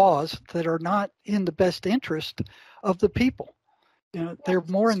forged laws that are not in the best interest of the people. They're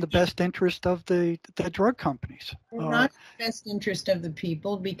more in the best interest of the drug companies. They're not in the best interest of the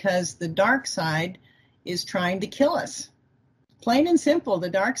people, because the dark side is trying to kill us. Plain and simple, the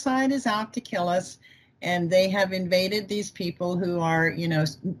dark side is out to kill us, and they have invaded these people who are,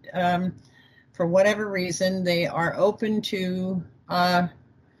 for whatever reason, they are open to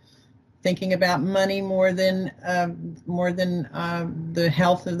thinking about money more than the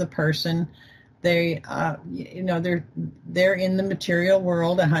health of the person. They, they're in the material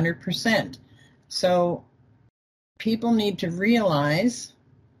world 100%. So people need to realize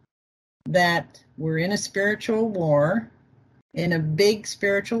that we're in a spiritual war, in a big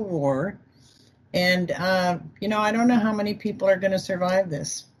spiritual war. And, I don't know how many people are going to survive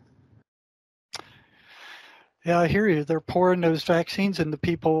this. Yeah, I hear you. They're pouring those vaccines into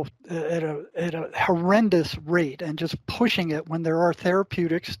people at a horrendous rate, and just pushing it when there are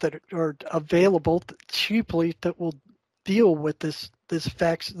therapeutics that are available cheaply that will deal with this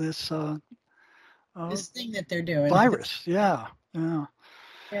thing that they're doing. Virus, yeah.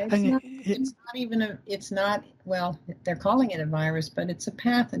 It's not, well, they're calling it a virus, but it's a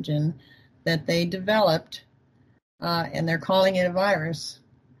pathogen that they developed, and they're calling it a virus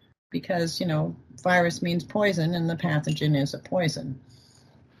because, virus means poison, and the pathogen is a poison.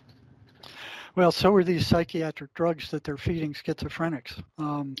 Well, so are these psychiatric drugs that they're feeding schizophrenics.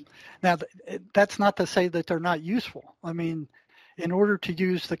 Now, that's not to say that they're not useful. I mean, in order to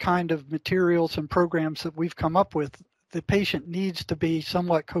use the kind of materials and programs that we've come up with, the patient needs to be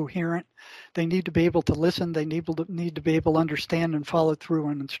somewhat coherent. They need to be able to listen. They need to be able to understand and follow through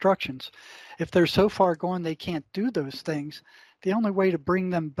on instructions. If they're so far gone they can't do those things, the only way to bring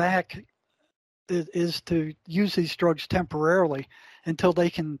them back is to use these drugs temporarily until they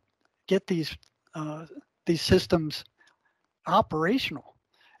can get these systems operational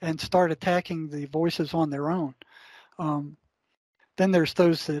and start attacking the voices on their own. Then there's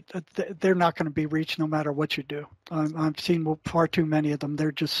those that they're not going to be reached no matter what you do. I've seen far too many of them.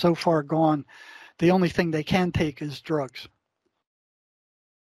 They're just so far gone. The only thing they can take is drugs.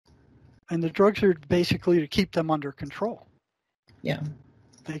 And the drugs are basically to keep them under control. Yeah.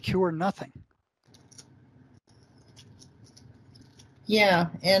 They cure nothing. Yeah,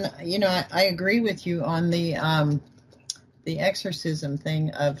 and I agree with you on the exorcism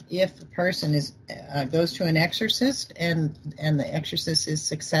thing of if a person goes to an exorcist and the exorcist is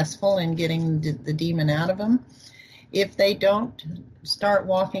successful in getting the demon out of them, if they don't start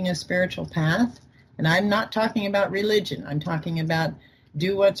walking a spiritual path, and I'm not talking about religion, I'm talking about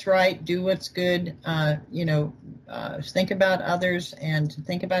do what's right, do what's good, think about others and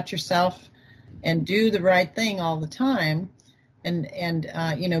think about yourself and do the right thing all the time, and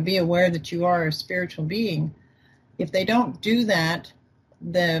be aware that you are a spiritual being. If they don't do that,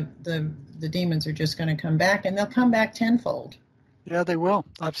 the demons are just going to come back, and they'll come back tenfold. Yeah, they will.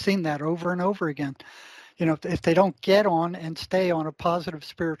 I've seen that over and over again. If they don't get on and stay on a positive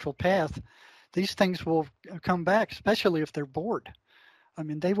spiritual path, these things will come back, especially if they're bored. I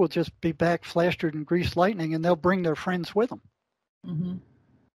mean, they will just be back flastered in greased lightning, and they'll bring their friends with them. Mm-hmm.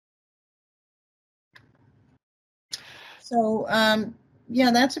 So,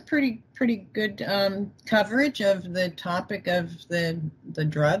 that's a pretty good coverage of the topic of the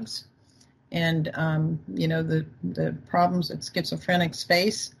drugs and, the problems that schizophrenics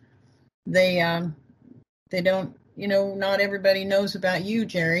face. They don't, not everybody knows about you,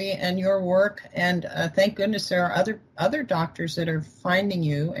 Jerry, and your work. And thank goodness there are other doctors that are finding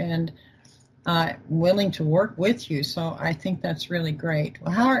you and willing to work with you. So I think that's really great.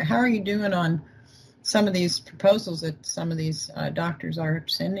 Well, how are you doing on some of these proposals that some of these doctors are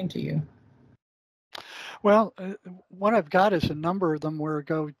sending to you? Well, what I've got is a number of them where I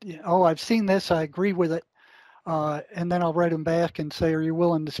go, I've seen this, I agree with it. And then I'll write them back and say, are you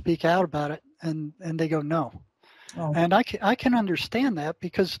willing to speak out about it? And they go, no. Oh. And I can understand that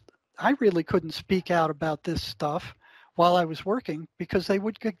because I really couldn't speak out about this stuff while I was working because they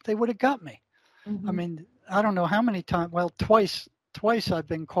would have got me. Mm-hmm. I mean, I don't know how many times, twice I've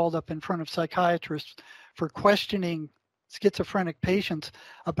been called up in front of psychiatrists for questioning schizophrenic patients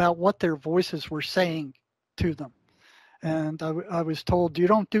about what their voices were saying to them. And I was told, you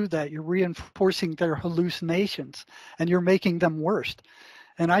don't do that. You're reinforcing their hallucinations and you're making them worse.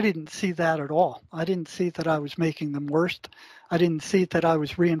 And I didn't see that at all. I didn't see that I was making them worse. I didn't see that I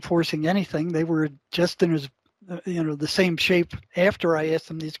was reinforcing anything. They were just in the same shape after I asked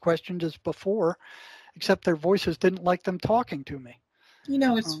them these questions as before, except their voices didn't like them talking to me.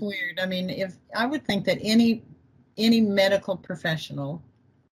 It's weird. I mean, if I would think that any medical professional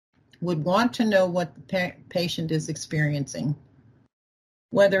would want to know what the patient is experiencing,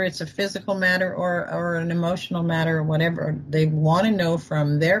 whether it's a physical matter or an emotional matter or whatever. They want to know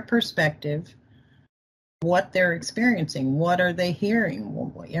from their perspective what they're experiencing. What are they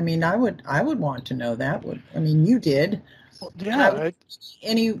hearing? I mean, I would want to know that. You did. Well, yeah.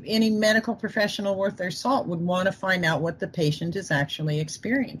 Any medical professional worth their salt would want to find out what the patient is actually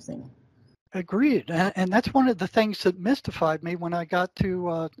experiencing. Agreed. And that's one of the things that mystified me when I got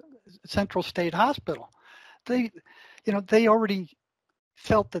to Central State Hospital. They already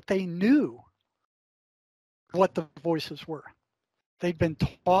felt that they knew what the voices were. They'd been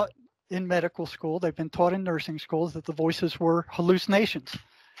taught in medical school, they've been taught in nursing schools that the voices were hallucinations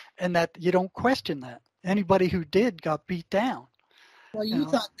and that you don't question that. Anybody who did got beat down. Well, you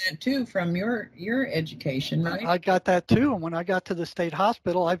thought that too from your education, right? I got that too. And when I got to the state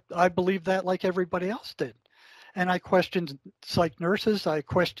hospital, I believed that like everybody else did. And I questioned psych nurses, I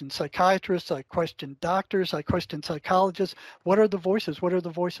questioned psychiatrists, I questioned doctors, I questioned psychologists. What are the voices? What are the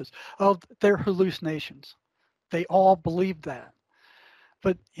voices? Oh, they're hallucinations. They all believed that.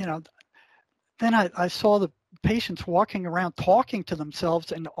 But, then I saw the patients walking around talking to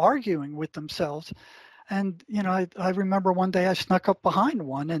themselves and arguing with themselves. And, I remember one day I snuck up behind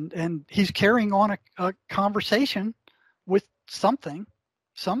one and he's carrying on a conversation with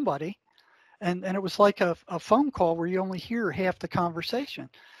somebody. And it was like a phone call where you only hear half the conversation.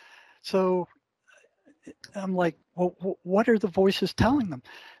 So I'm like, well, what are the voices telling them?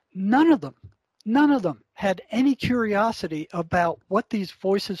 None of them had any curiosity about what these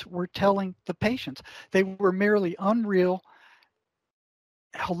voices were telling the patients. They were merely unreal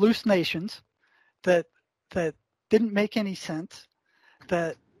hallucinations that didn't make any sense,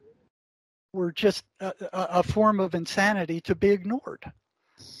 that were just a form of insanity to be ignored.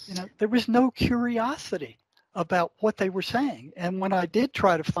 There was no curiosity about what they were saying. And when I did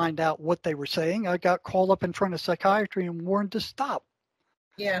try to find out what they were saying, I got called up in front of psychiatry and warned to stop.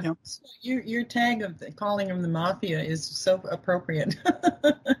 Yeah. You know, So your tag of calling them the mafia is so appropriate.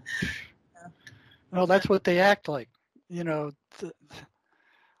 well, that's what they act like. You know,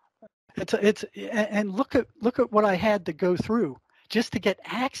 and look at what I had to go through just to get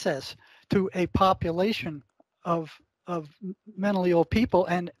access to a population of mentally ill people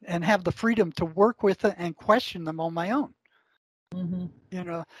and have the freedom to work with it and question them on my own. Mm-hmm. You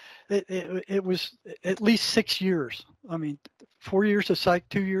know, it was at least 6 years. I mean, 4 years of psych,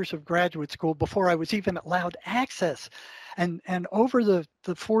 2 years of graduate school before I was even allowed access. And over the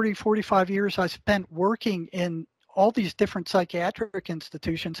 40, 45 years I spent working in all these different psychiatric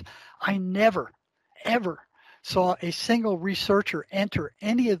institutions, I never, ever saw a single researcher enter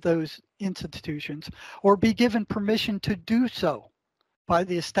any of those institutions or be given permission to do so by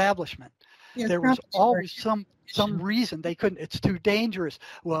the establishment. Yeah, There was always some reason they couldn't. It's too dangerous.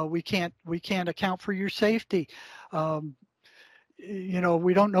 Well, we can't account for your safety. You know,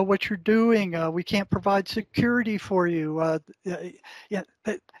 we don't know what you're doing. We can't provide security for you. Yeah,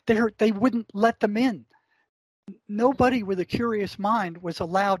 they wouldn't let them in. Nobody with a curious mind was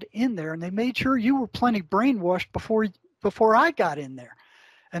allowed in there, and they made sure you were plenty brainwashed before I got in there.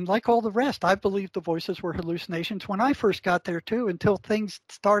 And like all the rest, I believed the voices were hallucinations when I first got there too, until things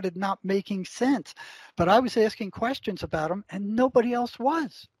started not making sense. But I was asking questions about them, and nobody else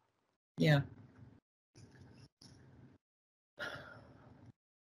was. Yeah.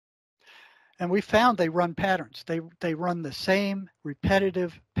 And we found they run patterns. They run the same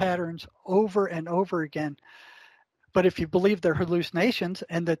repetitive patterns over and over again. But if you believe they're hallucinations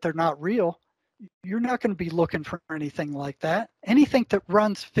and that they're not real, you're not going to be looking for anything like that. Anything that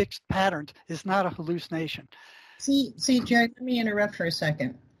runs fixed patterns is not a hallucination. See, Jared, let me interrupt for a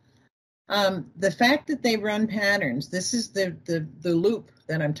second. The fact that they run patterns, this is the loop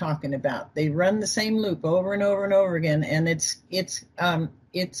that I'm talking about. They run the same loop over and over and over again, and it's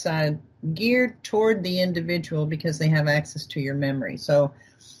geared toward the individual because they have access to your memory. So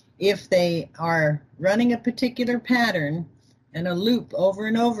if they are running a particular pattern and a loop over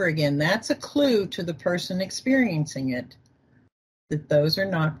and over again, that's a clue to the person experiencing it that those are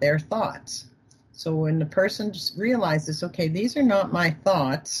not their thoughts. So when the person just realizes, okay, these are not my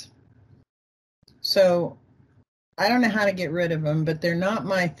thoughts, so I don't know how to get rid of them, but they're not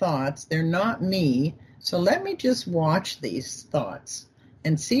my thoughts, they're not me, so let me just watch these thoughts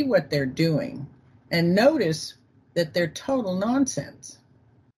and see what they're doing and notice that they're total nonsense.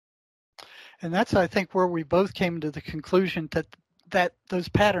 And that's, I think, where we both came to the conclusion that those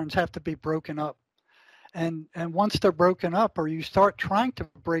patterns have to be broken up. And once they're broken up, or you start trying to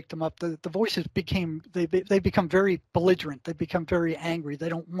break them up, the voices become very belligerent. They become very angry. They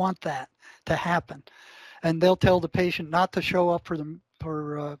don't want that to happen. And they'll tell the patient not to show up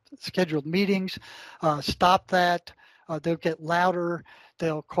for scheduled meetings, stop that. They'll get louder.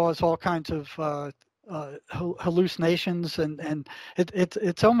 They'll cause all kinds of hallucinations, and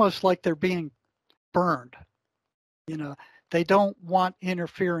it's almost like they're being burned. You know, they don't want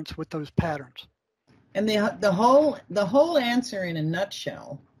interference with those patterns. And the whole answer in a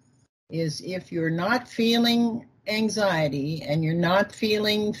nutshell is, if you're not feeling anxiety and you're not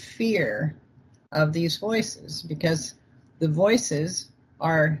feeling fear of these voices, because the voices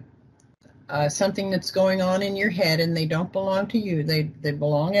are something that's going on in your head and they don't belong to you. They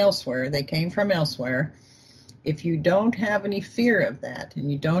belong elsewhere. They came from elsewhere. If you don't have any fear of that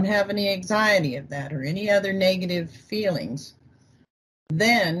and you don't have any anxiety of that or any other negative feelings,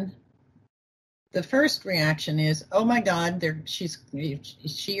 then the first reaction is, oh my God, she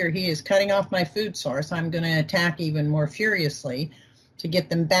or he is cutting off my food source. I'm going to attack even more furiously to get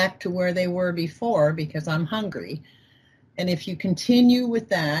them back to where they were before because I'm hungry. And if you continue with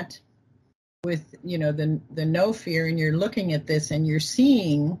that, with the no fear, and you're looking at this and you're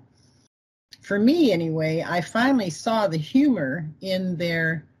seeing, for me anyway, I finally saw the humor in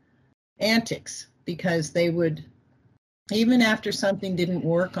their antics, because they would, even after something didn't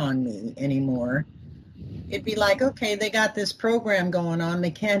work on me anymore, it'd be like, okay, they got this program going on.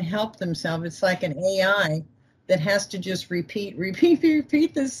 They can't help themselves. It's like an AI that has to just repeat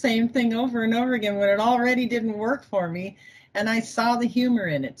the same thing over and over again when it already didn't work for me. And I saw the humor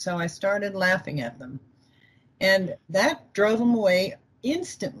in it, so I started laughing at them. And that drove them away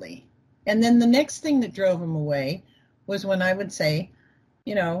instantly. And then the next thing that drove them away was when I would say,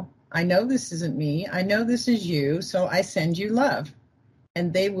 I know this isn't me. I know this is you, so I send you love.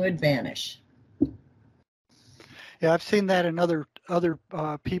 And they would vanish. Yeah, I've seen that in other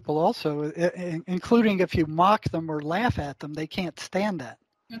people also, including if you mock them or laugh at them, they can't stand that.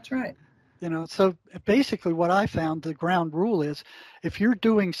 That's right. So basically what I found, the ground rule is, if you're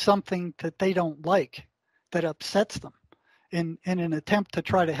doing something that they don't like, that upsets them, in an attempt to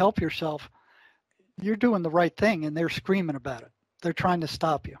try to help yourself, you're doing the right thing, and they're screaming about it. They're trying to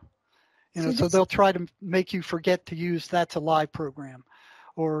stop you. So they'll try to make you forget to use "that's a lie" program,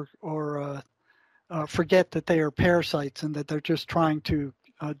 or forget that they are parasites and that they're just trying to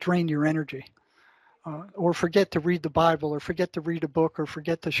drain your energy, or forget to read the Bible, or forget to read a book, or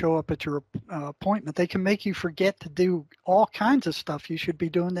forget to show up at your appointment. They can make you forget to do all kinds of stuff you should be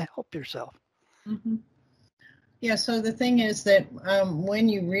doing to help yourself. Mm-hmm. Yeah, so the thing is that when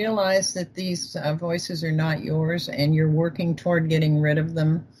you realize that these voices are not yours and you're working toward getting rid of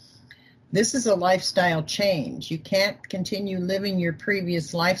them, this is a lifestyle change. You can't continue living your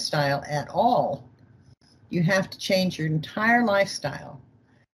previous lifestyle at all. You have to change your entire lifestyle.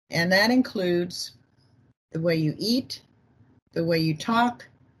 And that includes the way you eat, the way you talk,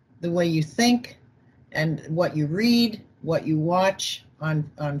 the way you think, and what you read, what you watch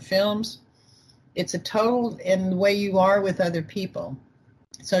on films. It's a total in the way you are with other people.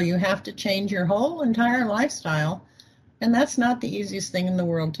 So you have to change your whole entire lifestyle. And that's not the easiest thing in the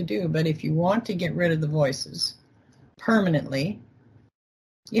world to do. But if you want to get rid of the voices permanently,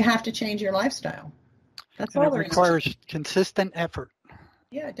 you have to change your lifestyle. That's all there is. It requires consistent effort.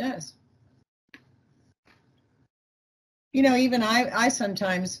 Yeah, it does. Even I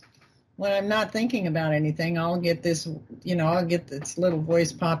sometimes, when I'm not thinking about anything, I'll get this little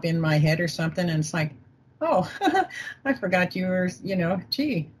voice pop in my head or something. And it's like, oh, I forgot you were,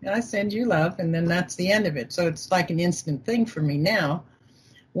 gee, I send you love. And then that's the end of it. So it's like an instant thing for me now.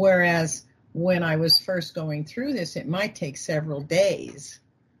 Whereas when I was first going through this, it might take several days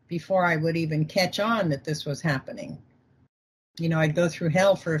before I would even catch on that this was happening. I'd go through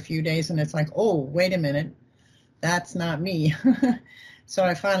hell for a few days and it's like, oh, wait a minute, that's not me. So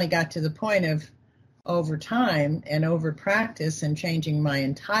I finally got to the point of, over time and over practice and changing my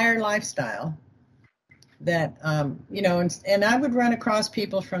entire lifestyle, that, and I would run across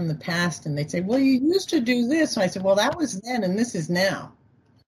people from the past and they'd say, well, you used to do this. And I said, well, that was then and this is now.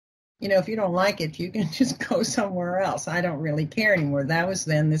 If you don't like it, you can just go somewhere else. I don't really care anymore. That was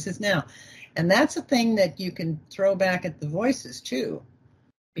then, this is now. And that's a thing that you can throw back at the voices too,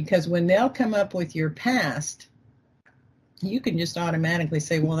 because when they'll come up with your past, you can just automatically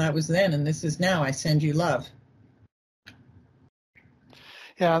say, well, that was then and this is now. I send you love.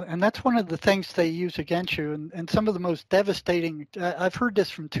 Yeah, and that's one of the things they use against you. And some of the most devastating, I've heard this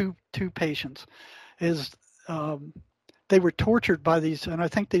from two patients, is they were tortured by these, and I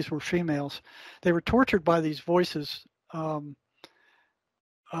think these were females, they were tortured by these voices for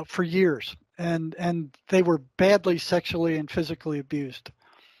years. And they were badly sexually and physically abused.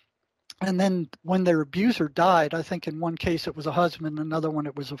 And then when their abuser died, I think in one case it was a husband, another one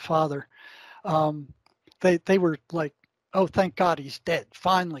it was a father, they were like, oh, thank God he's dead.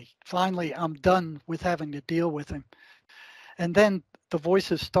 Finally, I'm done with having to deal with him. And then the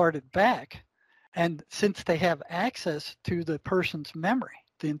voices started back. And since they have access to the person's memory,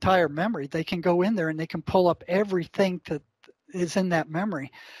 the entire memory, they can go in there and they can pull up everything that is in that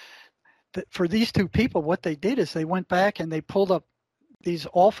memory. For these two people, what they did is they went back and they pulled up these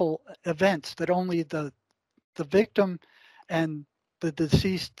awful events that only the victim and the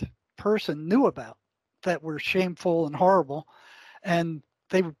deceased person knew about, that were shameful and horrible. And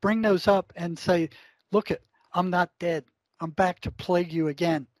they would bring those up and say, look, I'm not dead. I'm back to plague you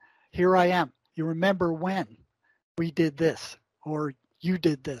again. Here I am. You remember when we did this, or you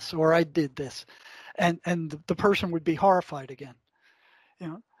did this, or I did this. And the person would be horrified again.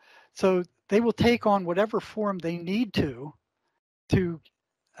 So they will take on whatever form they need to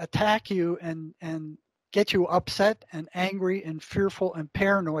attack you and get you upset and angry and fearful and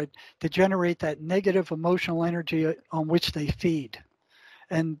paranoid to generate that negative emotional energy on which they feed.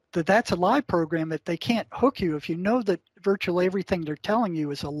 And that's a lie program that they can't hook you. If you know that virtually everything they're telling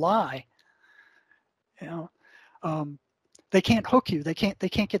you is a lie, they can't hook you. They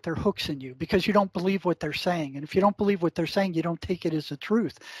can't get their hooks in you because you don't believe what they're saying. And if you don't believe what they're saying, you don't take it as the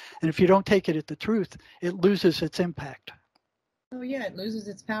truth. And if you don't take it as the truth, it loses its impact. Oh, yeah, it loses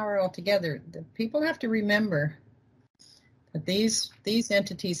its power altogether. The people have to remember that these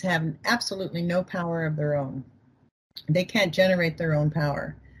entities have absolutely no power of their own. They can't generate their own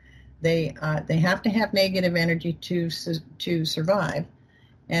power. They have to have negative energy to survive,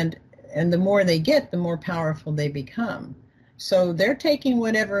 and the more they get, the more powerful they become. So they're taking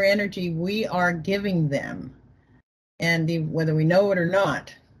whatever energy we are giving them, and whether we know it or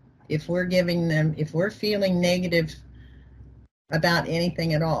not, if we're feeling negative about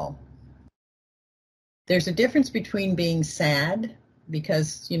anything at all. There's a difference between being sad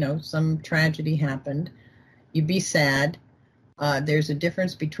because, some tragedy happened. You'd be sad. There's a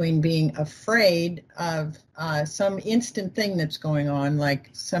difference between being afraid of some instant thing that's going on, like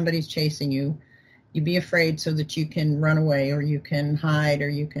somebody's chasing you. You be afraid so that you can run away, or you can hide, or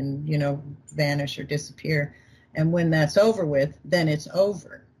you can, vanish or disappear. And when that's over with, then it's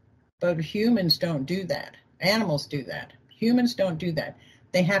over. But humans don't do that. Animals do that. Humans don't do that.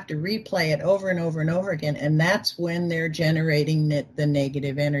 They have to replay it over and over and over again, and that's when they're generating the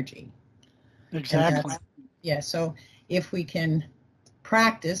negative energy. Exactly. Yeah, so if we can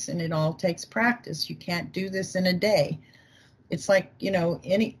practice, and it all takes practice, you can't do this in a day. It's like,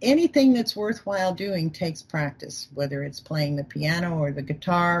 anything that's worthwhile doing takes practice, whether it's playing the piano or the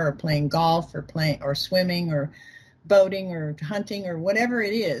guitar or playing golf or swimming or boating or hunting or whatever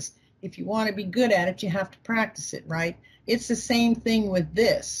it is. If you want to be good at it, you have to practice it, right? It's the same thing with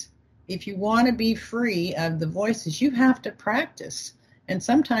this. If you want to be free of the voices, you have to practice. And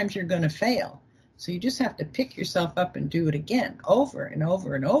sometimes you're going to fail. So you just have to pick yourself up and do it again, over and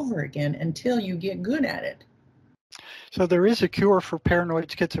over and over again, until you get good at it. So there is a cure for paranoid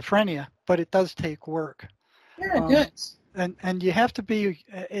schizophrenia, but it does take work. Yeah, it does. And you have to be,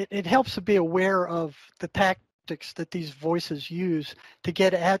 it helps to be aware of the tactics that these voices use to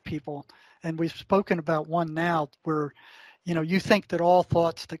get at people. And we've spoken about one now where, you think that all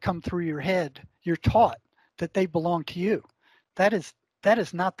thoughts that come through your head, you're taught that they belong to you. That is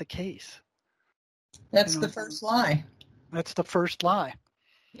not the case. That's the first lie. That's the first lie.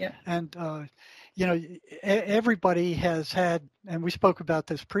 Yeah. And, everybody has had, and we spoke about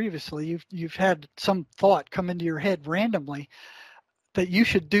this previously, you've had some thought come into your head randomly that you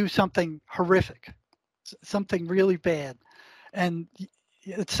should do something horrific, something really bad. And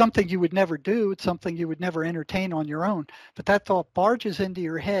it's something you would never do. It's something you would never entertain on your own. But that thought barges into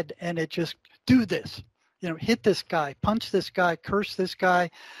your head, and it just, do this, hit this guy, punch this guy, curse this guy,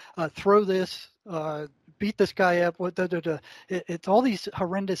 throw this, beat this guy up. It's all these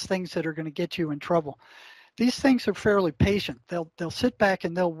horrendous things that are going to get you in trouble. These things are fairly patient. They'll sit back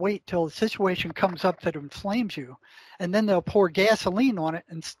and they'll wait till the situation comes up that inflames you, and then they'll pour gasoline on it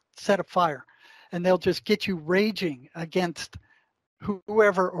and set a fire, and they'll just get you raging against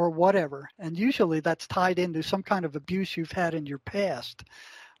whoever or whatever. And usually that's tied into some kind of abuse you've had in your past,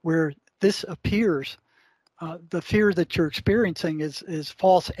 where this appears. The fear that you're experiencing is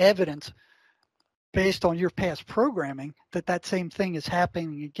false evidence based on your past programming that same thing is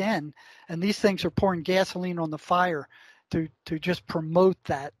happening again. And these things are pouring gasoline on the fire to just promote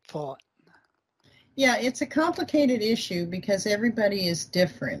that thought. Yeah, it's a complicated issue because everybody is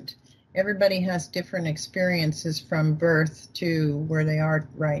different. Everybody has different experiences from birth to where they are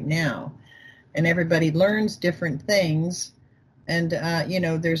right now. And everybody learns different things. And,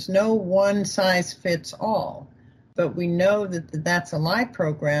 there's no one size fits all. But we know that that's a lie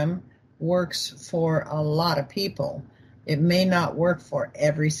program works for a lot of people. It may not work for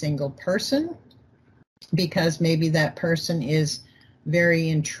every single person because maybe that person is very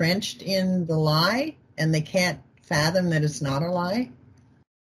entrenched in the lie and they can't fathom that it's not a lie.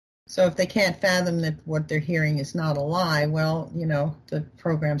 So if they can't fathom that what they're hearing is not a lie, well, the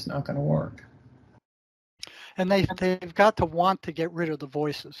program's not going to work. And they've got to want to get rid of the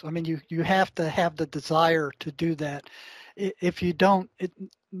voices. I mean, you have to have the desire to do that. If you don't,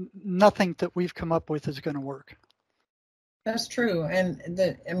 nothing that we've come up with is going to work. That's true. And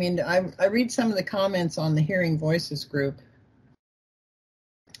I read some of the comments on the Hearing Voices group,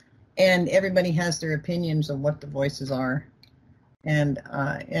 and everybody has their opinions of what the voices are. And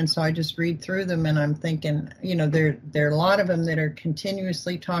so I just read through them, and I'm thinking, there are a lot of them that are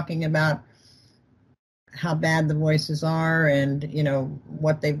continuously talking about how bad the voices are and,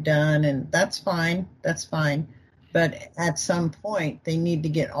 what they've done. And that's fine. That's fine. But at some point, they need to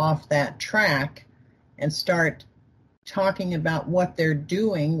get off that track and start talking about what they're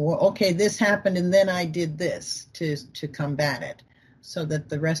doing. Well, okay, this happened, and then I did this to combat it, so that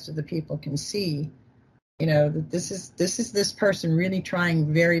the rest of the people can see, that this is this person really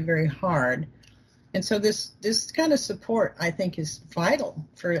trying very, very hard. And so this kind of support, I think, is vital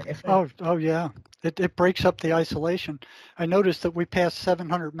for. Oh yeah, it breaks up the isolation. I noticed that we passed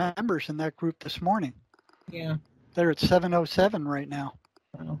 700 members in that group this morning. Yeah. They're at 707 right now.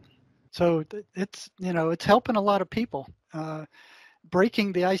 Wow. So it's helping a lot of people,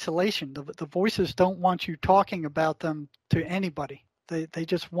 breaking the isolation. The voices don't want you talking about them to anybody. They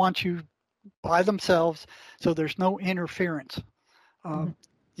just want you by themselves, so there's no interference.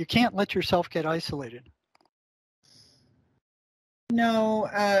 You can't let yourself get isolated. No,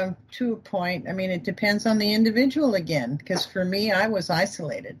 to a point. I mean, it depends on the individual again, because for me, I was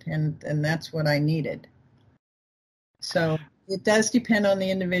isolated, and that's what I needed. So it does depend on the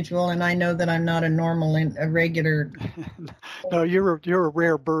individual, and I know that I'm not a normal and a regular. No, you're a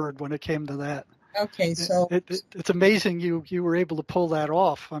rare bird when it came to that. Okay, so it's amazing you were able to pull that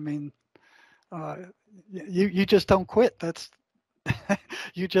off. I mean, you just don't quit. That's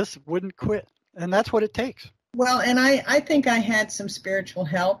you just wouldn't quit, and that's what it takes. Well, and I think I had some spiritual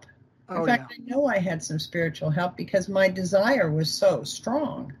help. In fact, yeah. I know I had some spiritual help because my desire was so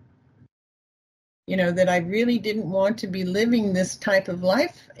strong. You know, that I really didn't want to be living this type of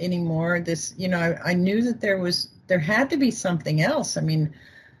life anymore. This, you know, I knew that there had to be something else. I mean,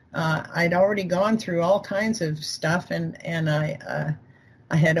 I'd already gone through all kinds of stuff, and I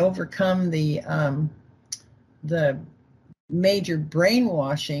had overcome the major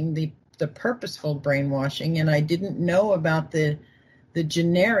brainwashing, the purposeful brainwashing, and I didn't know about the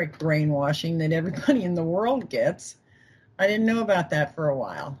generic brainwashing that everybody in the world gets. I didn't know about that for a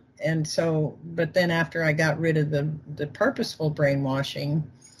while. And so, but then after I got rid of the purposeful brainwashing,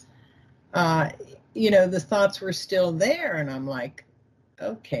 you know, the thoughts were still there, and I'm like,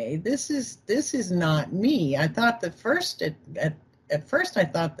 okay, this is not me. I thought at first I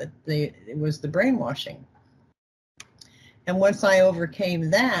thought that it was the brainwashing. And once I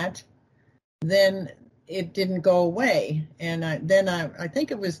overcame that, then it didn't go away. And I think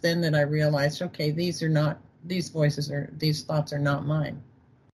it was then that I realized, okay, these thoughts are not mine.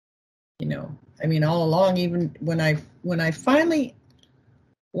 You know, I mean, all along, even when I finally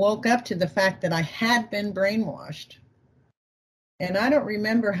woke up to the fact that I had been brainwashed, and I don't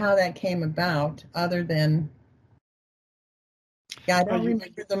remember how that came about, other than, I don't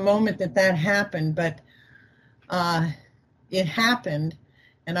remember the moment that happened, but it happened,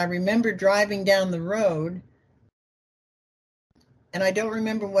 and I remember driving down the road, and I don't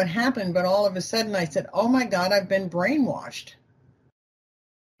remember what happened, but all of a sudden I said, oh my God, I've been brainwashed.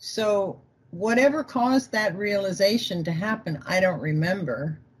 So whatever caused that realization to happen, I don't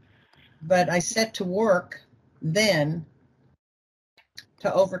remember, but I set to work then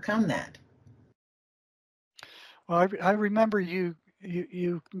to overcome that. Well, I remember you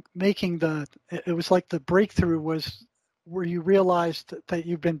making it was like the breakthrough was where you realized that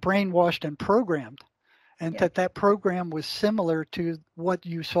you've been brainwashed and programmed, and that program was similar to what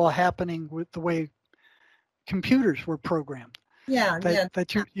you saw happening with the way computers were programmed.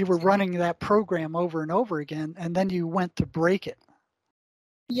 That you were running that program over and over again, and then you went to break it.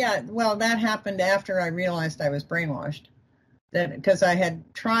 Yeah, well, that happened after I realized I was brainwashed. That because I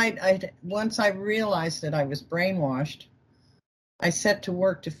had tried, once I realized that I was brainwashed, I set to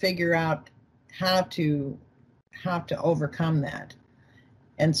work to figure out how to overcome that.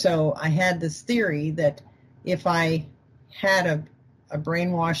 And so I had this theory that if I had a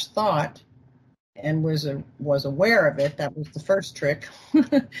brainwashed thought and was aware of it, that was the first trick,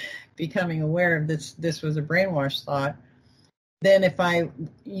 becoming aware of this was a brainwashed thought. Then if I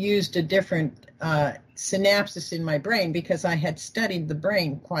used a different synapses in my brain, because I had studied the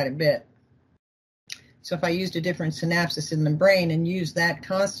brain quite a bit. So if I used a different synapses in the brain and used that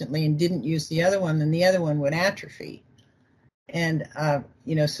constantly and didn't use the other one, then the other one would atrophy. And,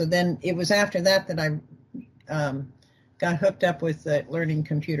 you know, so then it was after that I got hooked up with learning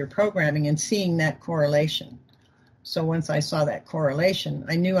computer programming and seeing that correlation. So once I saw that correlation,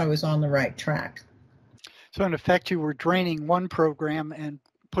 I knew I was on the right track. So in effect, you were draining one program and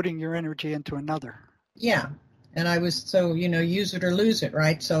putting your energy into another. Yeah. And I was, so, you know, use it or lose it,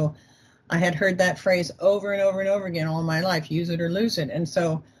 right? So I had heard that phrase over and over and over again all my life, use it or lose it. And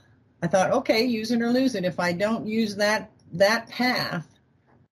so I thought, okay, use it or lose it. If I don't use that path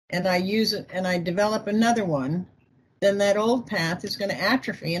and I use it and I develop another one, then that old path is going to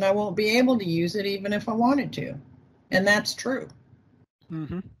atrophy and I won't be able to use it even if I wanted to. And that's true.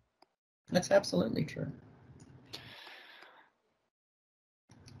 Mm-hmm. That's absolutely true.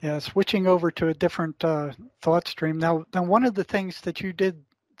 Yeah, switching over to a different thought stream. Now, one of the things that you did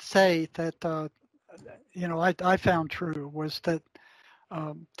say that, you know, I found true was that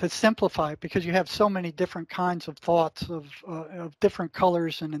to simplify, because you have so many different kinds of thoughts of different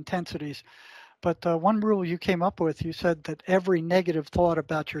colors and intensities. But one rule you came up with, you said that every negative thought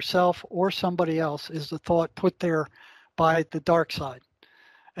about yourself or somebody else is the thought put there by the dark side.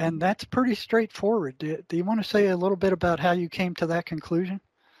 And that's pretty straightforward. Do you want to say a little bit about how you came to that conclusion?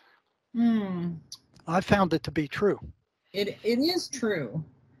 I found it to be true. It is true.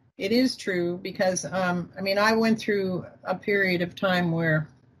 It is true because, I mean, I went through a period of time where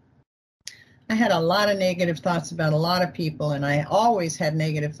I had a lot of negative thoughts about a lot of people, and I always had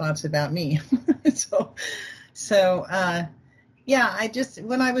negative thoughts about me. So, yeah, I just,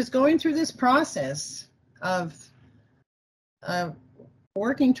 when I was going through this process of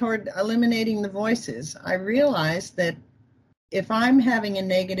working toward eliminating the voices, I realized that if I'm having a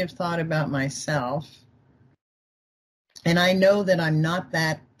negative thought about myself, and I know that I'm not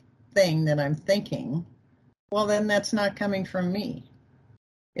that thing that I'm thinking, well, then that's not coming from me.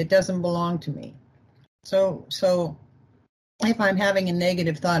 It doesn't belong to me. So if I'm having a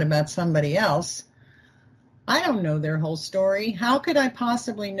negative thought about somebody else, I don't know their whole story. How could I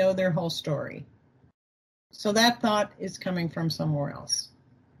possibly know their whole story? So that thought is coming from somewhere else.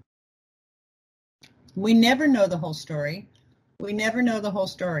 We never know the whole story. We never know the whole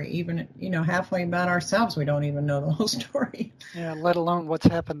story. Even, halfway about ourselves, we don't even know the whole story. Yeah, let alone what's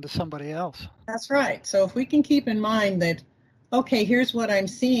happened to somebody else. That's right. So if we can keep in mind that, okay, here's what I'm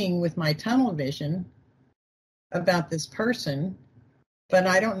seeing with my tunnel vision about this person, but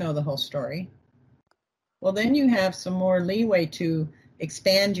I don't know the whole story. Well, then you have some more leeway to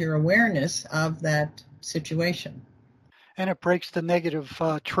expand your awareness of that situation. And it breaks the negative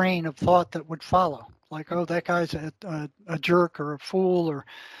train of thought that would follow. Like, oh, that guy's a jerk or a fool, or,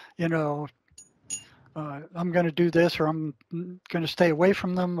 I'm going to do this, or I'm going to stay away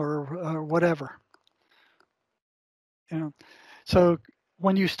from them, or whatever. So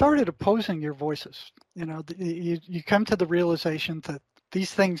when you started opposing your voices, you come to the realization that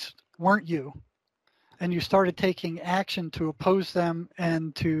these things weren't you, and you started taking action to oppose them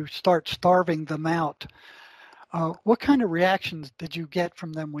and to start starving them out. What kind of reactions did you get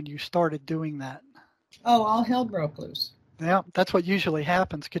from them when you started doing that? Oh, all hell broke loose. Yeah, that's what usually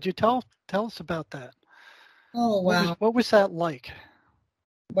happens. Could you tell us about that? Oh, wow. What was that like?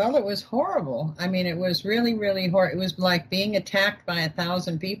 Well, it was horrible. I mean, it was really, really horrible. It was like being attacked by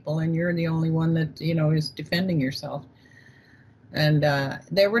 1,000 people and you're the only one that, is defending yourself. And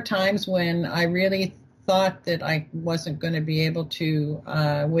there were times when I really thought that I wasn't going to be able to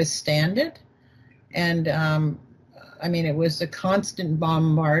withstand it. And, it was a constant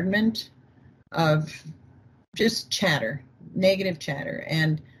bombardment of just chatter, negative chatter.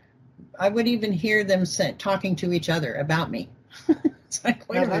 And I would even hear them talking to each other about me. It's like,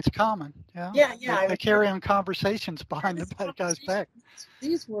 wait a minute. That's common. Yeah. Yeah. They carry on conversations behind the bad guy's back.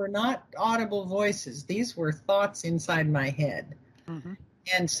 These were not audible voices. These were thoughts inside my head. Mm-hmm.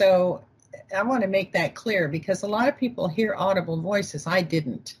 And so I want to make that clear because a lot of people hear audible voices. I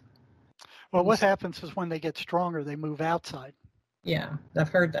didn't. Well, what happens is when they get stronger, they move outside. Yeah, I've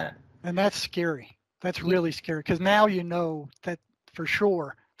heard that. And that's scary. That's really scary because now you know that for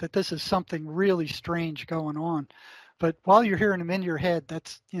sure that this is something really strange going on. But while you're hearing them in your head,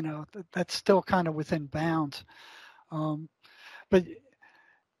 that's still kind of within bounds. But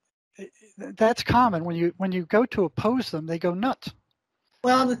that's common when you go to oppose them, they go nuts.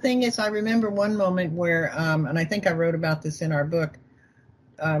 Well, the thing is, I remember one moment where, and I think I wrote about this in our book,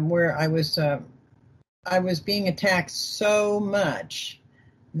 where I was being attacked so much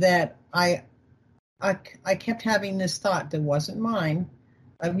that I kept having this thought that wasn't mine.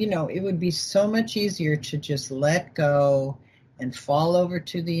 It would be so much easier to just let go and fall over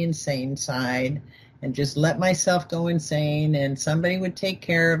to the insane side and just let myself go insane and somebody would take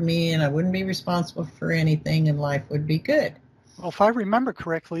care of me and I wouldn't be responsible for anything and life would be good. Well, if I remember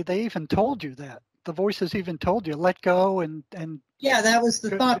correctly, they even told you that. The voices even told you, let go and yeah, that was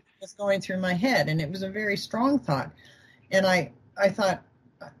the thought that was going through my head, and it was a very strong thought. And I thought,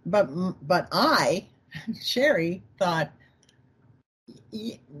 but I, Sherry, thought,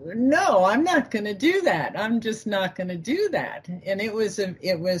 no, I'm not going to do that. I'm just not going to do that. And it was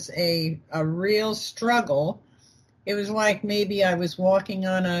a real struggle. It was like maybe I was walking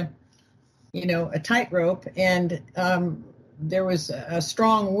on a tightrope, and there was a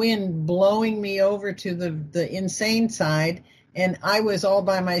strong wind blowing me over to the insane side, and I was all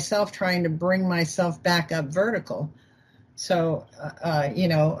by myself trying to bring myself back up vertical. So, I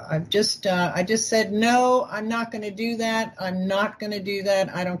just said, no, I'm not going to do that. I'm not going to do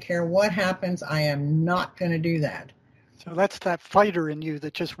that. I don't care what happens. I am not going to do that. So that's that fighter in you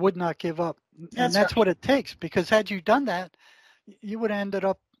that just would not give up. And that's right. what it takes, because had you done that, you would have ended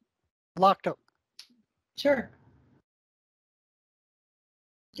up locked up. Sure.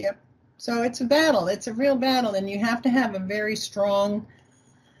 Yep. So it's a battle. It's a real battle, and you have to have a very strong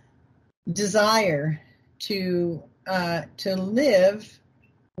desire to live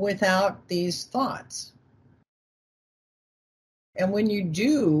without these thoughts. And when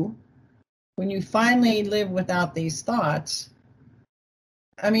you finally live without these thoughts,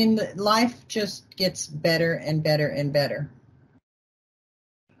 life just gets better and better and better.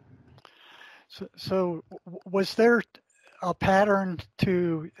 So was there a pattern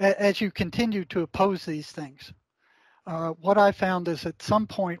to, as you continue to oppose these things? What I found is at some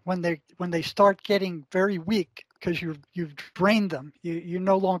point when they start getting very weak because you've drained them. You're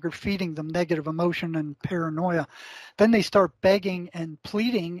no longer feeding them negative emotion and paranoia. Then they start begging and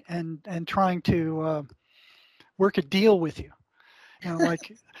pleading and trying to work a deal with you. You know,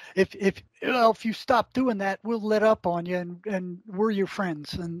 like if you stop doing that, we'll let up on you and we're your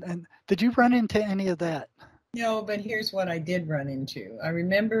friends. And did you run into any of that? No, but here's what I did run into. I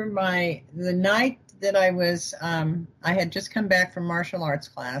remember the night that I had just come back from martial arts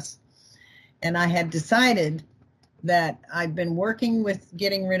class, and I had decided that I'd been working with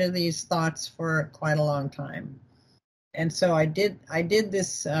getting rid of these thoughts for quite a long time. And so I did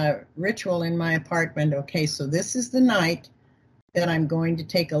this ritual in my apartment. Okay, so this is the night that I'm going to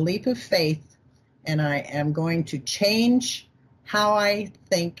take a leap of faith, and I am going to change how I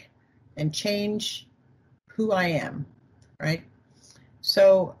think and change who I am, right?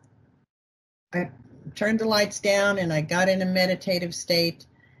 So I turned the lights down and I got in a meditative state,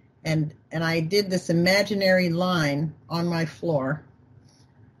 and I did this imaginary line on my floor.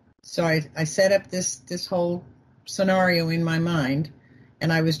 So I set up this whole scenario in my mind,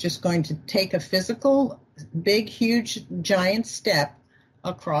 and I was just going to take a physical, big, huge, giant step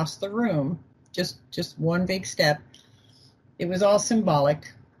across the room, just one big step. It was all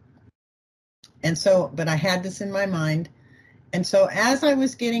symbolic. And so, but I had this in my mind. And so as I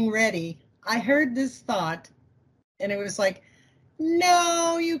was getting ready, I heard this thought, and it was like,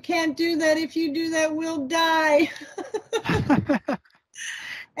 no, you can't do that. If you do that, we'll die.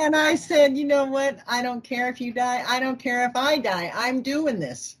 And I said, you know what? I don't care if you die. I don't care if I die. I'm doing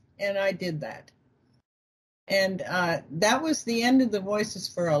this. And I did that. And that was the end of the voices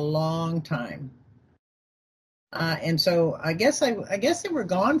for a long time. And so I guess they were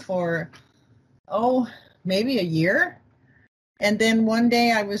gone for, maybe a year. And then one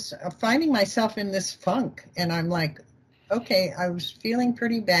day I was finding myself in this funk, and I'm like, okay, I was feeling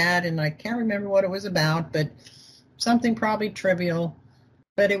pretty bad, and I can't remember what it was about, but something probably trivial.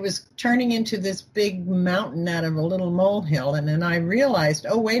 But it was turning into this big mountain out of a little molehill. And then I realized,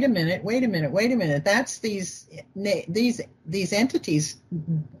 oh, wait a minute. That's these entities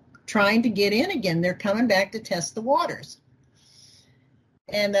trying to get in again. They're coming back to test the waters.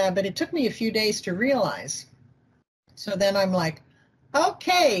 And but it took me a few days to realize. So then I'm like,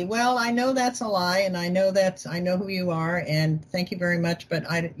 okay, well, I know that's a lie, and I know who you are, and thank you very much, but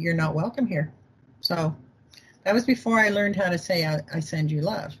you're not welcome here. So that was before I learned how to say I send you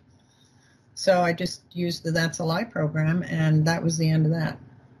love. So I just used the That's a Lie program, and that was the end of that.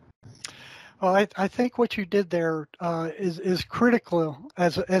 Well, I think what you did there is critical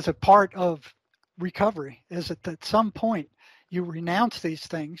as a part of recovery, is that at some point you renounce these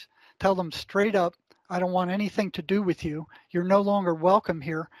things, tell them straight up, I don't want anything to do with you. You're no longer welcome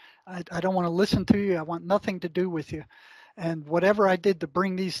here. I don't want to listen to you. I want nothing to do with you. And whatever I did to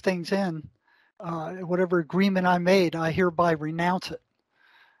bring these things in, whatever agreement I made, I hereby renounce it.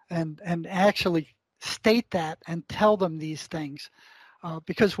 And actually state that and tell them these things.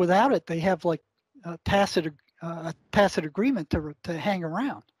 Because without it, they have like a tacit agreement to hang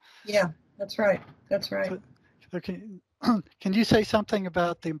around. Yeah, that's right. So can you say something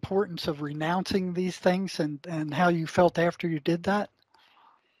about the importance of renouncing these things and how you felt after you did that?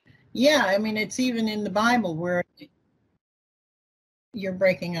 Yeah, I mean, it's even in the Bible where you're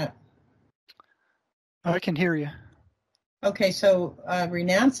breaking up. I can hear you. Okay, so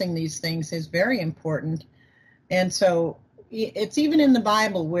renouncing these things is very important. And so it's even in the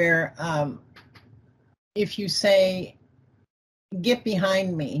Bible where if you say, get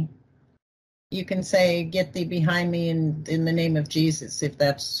behind me, you can say, get thee behind me in the name of Jesus, if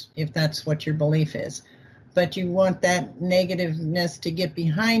that's what your belief is. But you want that negativeness to get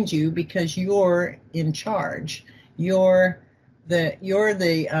behind you because you're in charge. You're the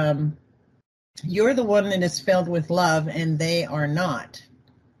one that is filled with love, and they are not.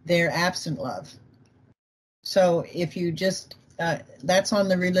 They're absent love. So if you just, that's on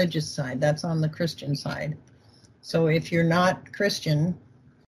the religious side, that's on the Christian side. So if you're not Christian,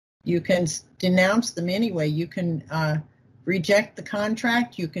 you can denounce them anyway. You can reject the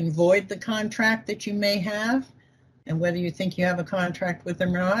contract. You can void the contract that you may have. And whether you think you have a contract with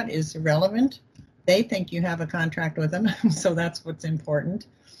them or not is irrelevant. They think you have a contract with them, so that's what's important.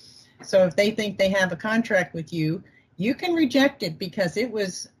 So if they think they have a contract with you, you can reject it because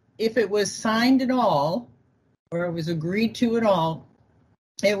if it was signed at all, or it was agreed to at all,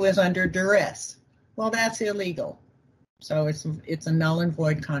 it was under duress. Well, that's illegal. So it's a null and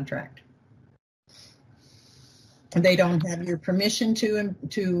void contract. And they don't have your permission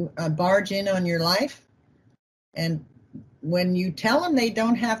to barge in on your life. And when you tell them they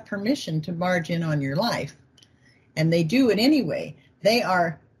don't have permission to barge in on your life, and they do it anyway, they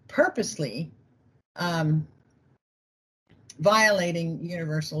are purposely violating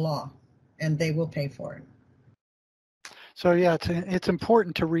universal law, and they will pay for it. So yeah, it's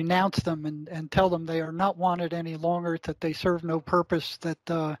important to renounce them and tell them they are not wanted any longer, that they serve no purpose,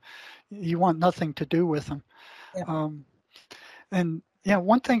 that you want nothing to do with them. Yeah. And yeah,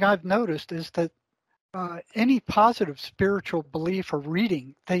 one thing I've noticed is that any positive spiritual belief or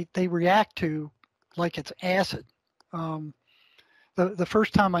reading, they react to like it's acid. The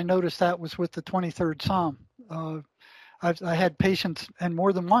first time I noticed that was with the 23rd Psalm. I had patients, and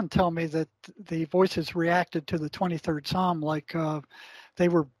more than one, tell me that the voices reacted to the 23rd Psalm like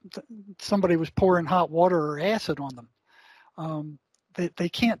somebody was pouring hot water or acid on them. They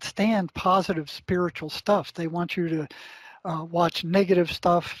can't stand positive spiritual stuff. They want you to watch negative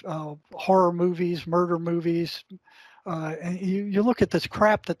stuff, horror movies, murder movies. And you look at this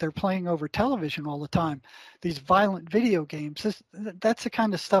crap that they're playing over television all the time, these violent video games. That's the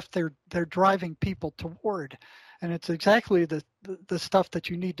kind of stuff they're driving people toward. And it's exactly the stuff that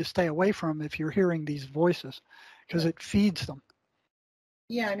you need to stay away from if you're hearing these voices, because it feeds them.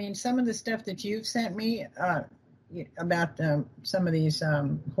 Yeah, I mean, some of the stuff that you've sent me about some of these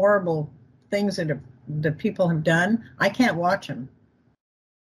horrible things that people have done, I can't watch them.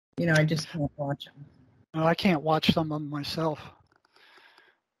 I just can't watch them. No, I can't watch some of them myself.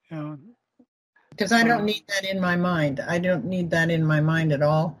 Because I don't need that in my mind. I don't need that in my mind at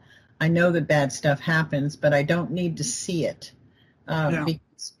all. I know that bad stuff happens, but I don't need to see it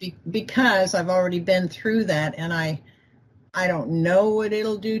because I've already been through that, and I don't know what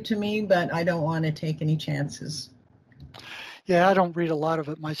it'll do to me, but I don't want to take any chances. Yeah, I don't read a lot of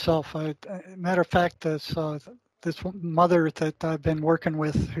it myself. Matter of fact, this mother that I've been working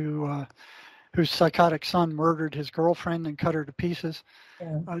with, whose psychotic son murdered his girlfriend and cut her to pieces.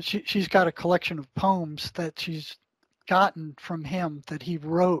 Yeah. She's got a collection of poems that she's gotten from him that he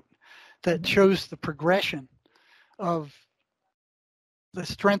wrote that shows the progression of the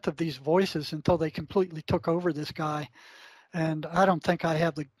strength of these voices until they completely took over this guy. And I don't think I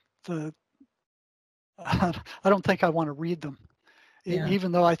have I don't think I want to read them,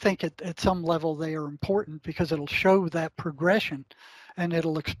 even though I think at some level they are important, because it'll show that progression and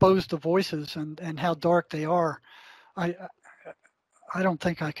it'll expose the voices and how dark they are. I don't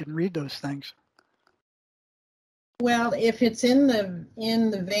think I can read those things. Well, if it's in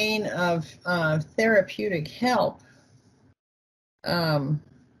the vein of therapeutic help,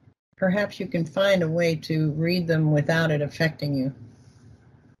 perhaps you can find a way to read them without it affecting you.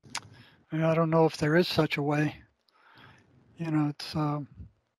 I don't know if there is such a way. It's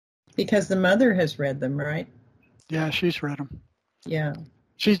because the mother has read them, right? Yeah, she's read them. Yeah.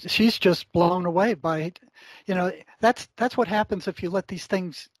 She's just blown away by, that's what happens if you let these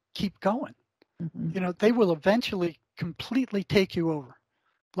things keep going. Mm-hmm. They will eventually completely take you over,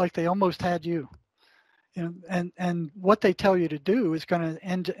 like they almost had you. And what they tell you to do is going to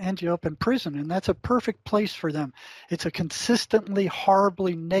end you up in prison, and that's a perfect place for them. It's a consistently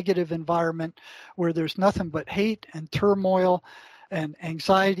horribly negative environment where there's nothing but hate and turmoil and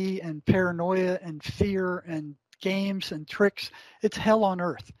anxiety and paranoia and fear and games and tricks. It's hell on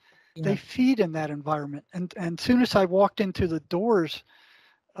earth. Yeah. They feed in that environment. And soon as I walked into the doors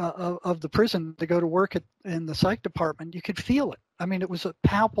of the prison to go to work in the psych department, you could feel it. I mean, it was a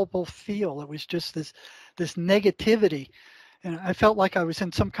palpable feel. It was just this negativity, and I felt like I was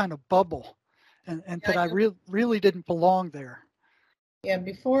in some kind of bubble, and that I really didn't belong there. Yeah,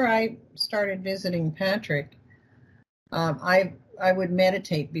 before I started visiting Patrick, I would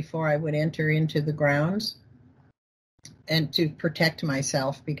meditate before I would enter into the grounds, and to protect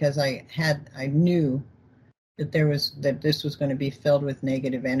myself, because I knew that this was going to be filled with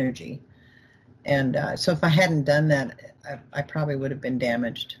negative energy. And so if I hadn't done that, I probably would have been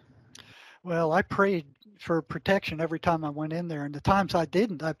damaged. Well, I prayed for protection every time I went in there, and the times I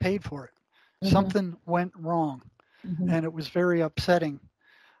didn't, I paid for it. Mm-hmm. Something went wrong, mm-hmm. and it was very upsetting.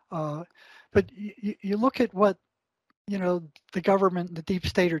 But you look at what the government and the deep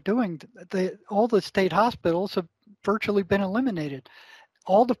state are doing. All the state hospitals have virtually been eliminated.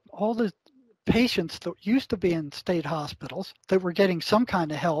 All the patients that used to be in state hospitals that were getting some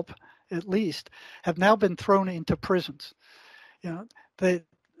kind of help, at least, have now been thrown into prisons.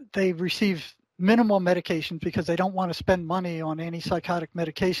 They receive minimal medications because they don't want to spend money on antipsychotic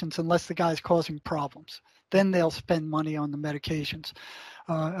medications unless the guy's causing problems. Then they'll spend money on the medications.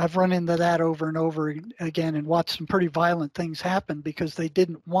 I've run into that over and over again and watched some pretty violent things happen because they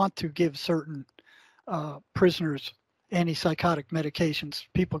didn't want to give certain prisoners antipsychotic medications.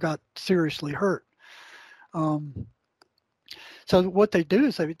 People got seriously hurt. So what they do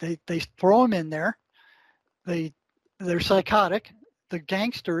is they throw them in there. They're psychotic. The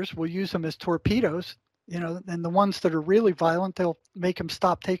gangsters will use them as torpedoes. And the ones that are really violent, they'll make them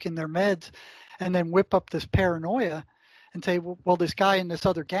stop taking their meds and then whip up this paranoia and say, well, this guy in this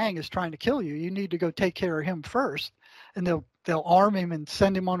other gang is trying to kill you. You need to go take care of him first. And they'll arm him and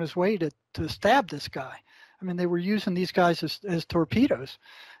send him on his way to stab this guy. I mean, they were using these guys as torpedoes,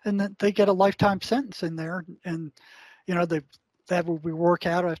 and then they get a lifetime sentence in there. And, that would work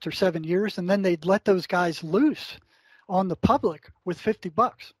out after 7 years. And then they'd let those guys loose on the public with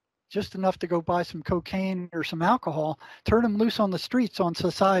 $50, just enough to go buy some cocaine or some alcohol, turn them loose on the streets, on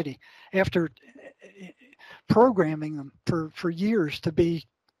society, after programming them for years to be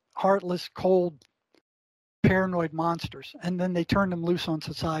heartless, cold, paranoid monsters. And then they turn them loose on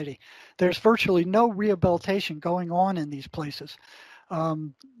society. There's virtually no rehabilitation going on in these places.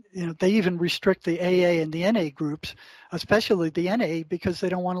 They even restrict the AA and the NA groups, especially the NA, because they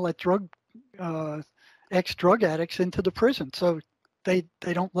don't want to let ex-drug addicts into the prison. So they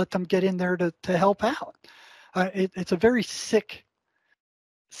don't let them get in there to help out. It's a very sick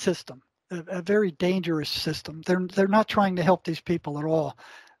system, a very dangerous system. They're not trying to help these people at all.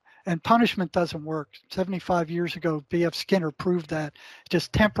 And punishment doesn't work. 75 years ago, B.F. Skinner proved that. It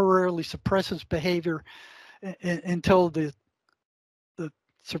just temporarily suppresses behavior until the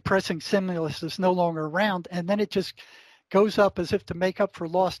suppressing stimulus is no longer around, and then it just goes up as if to make up for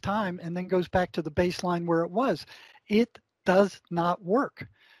lost time, and then goes back to the baseline where it was. It does not work.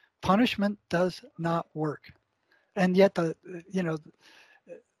 Punishment does not work. And yet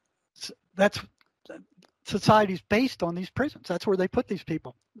that's society's based on these prisons. That's where they put these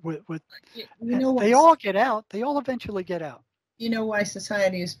people. They all get out. They all eventually get out. You know why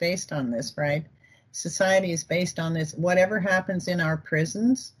society is based on this, right? Society is based on this. Whatever happens in our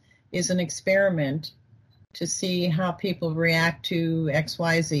prisons is an experiment to see how people react to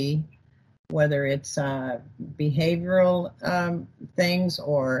XYZ, whether it's behavioral things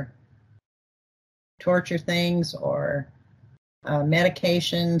or torture things or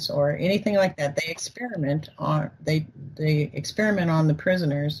medications or anything like that. They experiment on the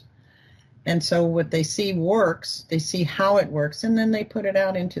prisoners, and so what they see works. They see how it works, and then they put it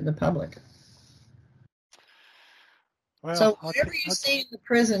out into the public. Well, so whatever you see in the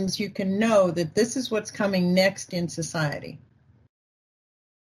prisons, you can know that this is what's coming next in society.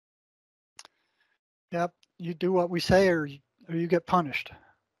 Yep, you do what we say, or you get punished.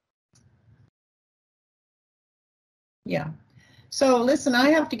 Yeah. So listen, I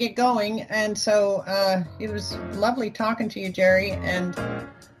have to get going, and so it was lovely talking to you, Jerry. And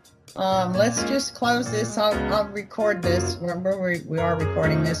let's just close this. I'll record this. Remember, we are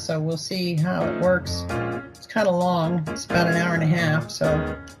recording this, so we'll see how it works. It's kind of long. It's about an hour and a half,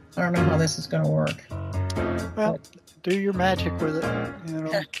 so I don't know how this is going to work. Well, do your magic with it,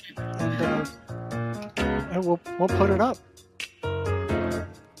 and we'll put it up.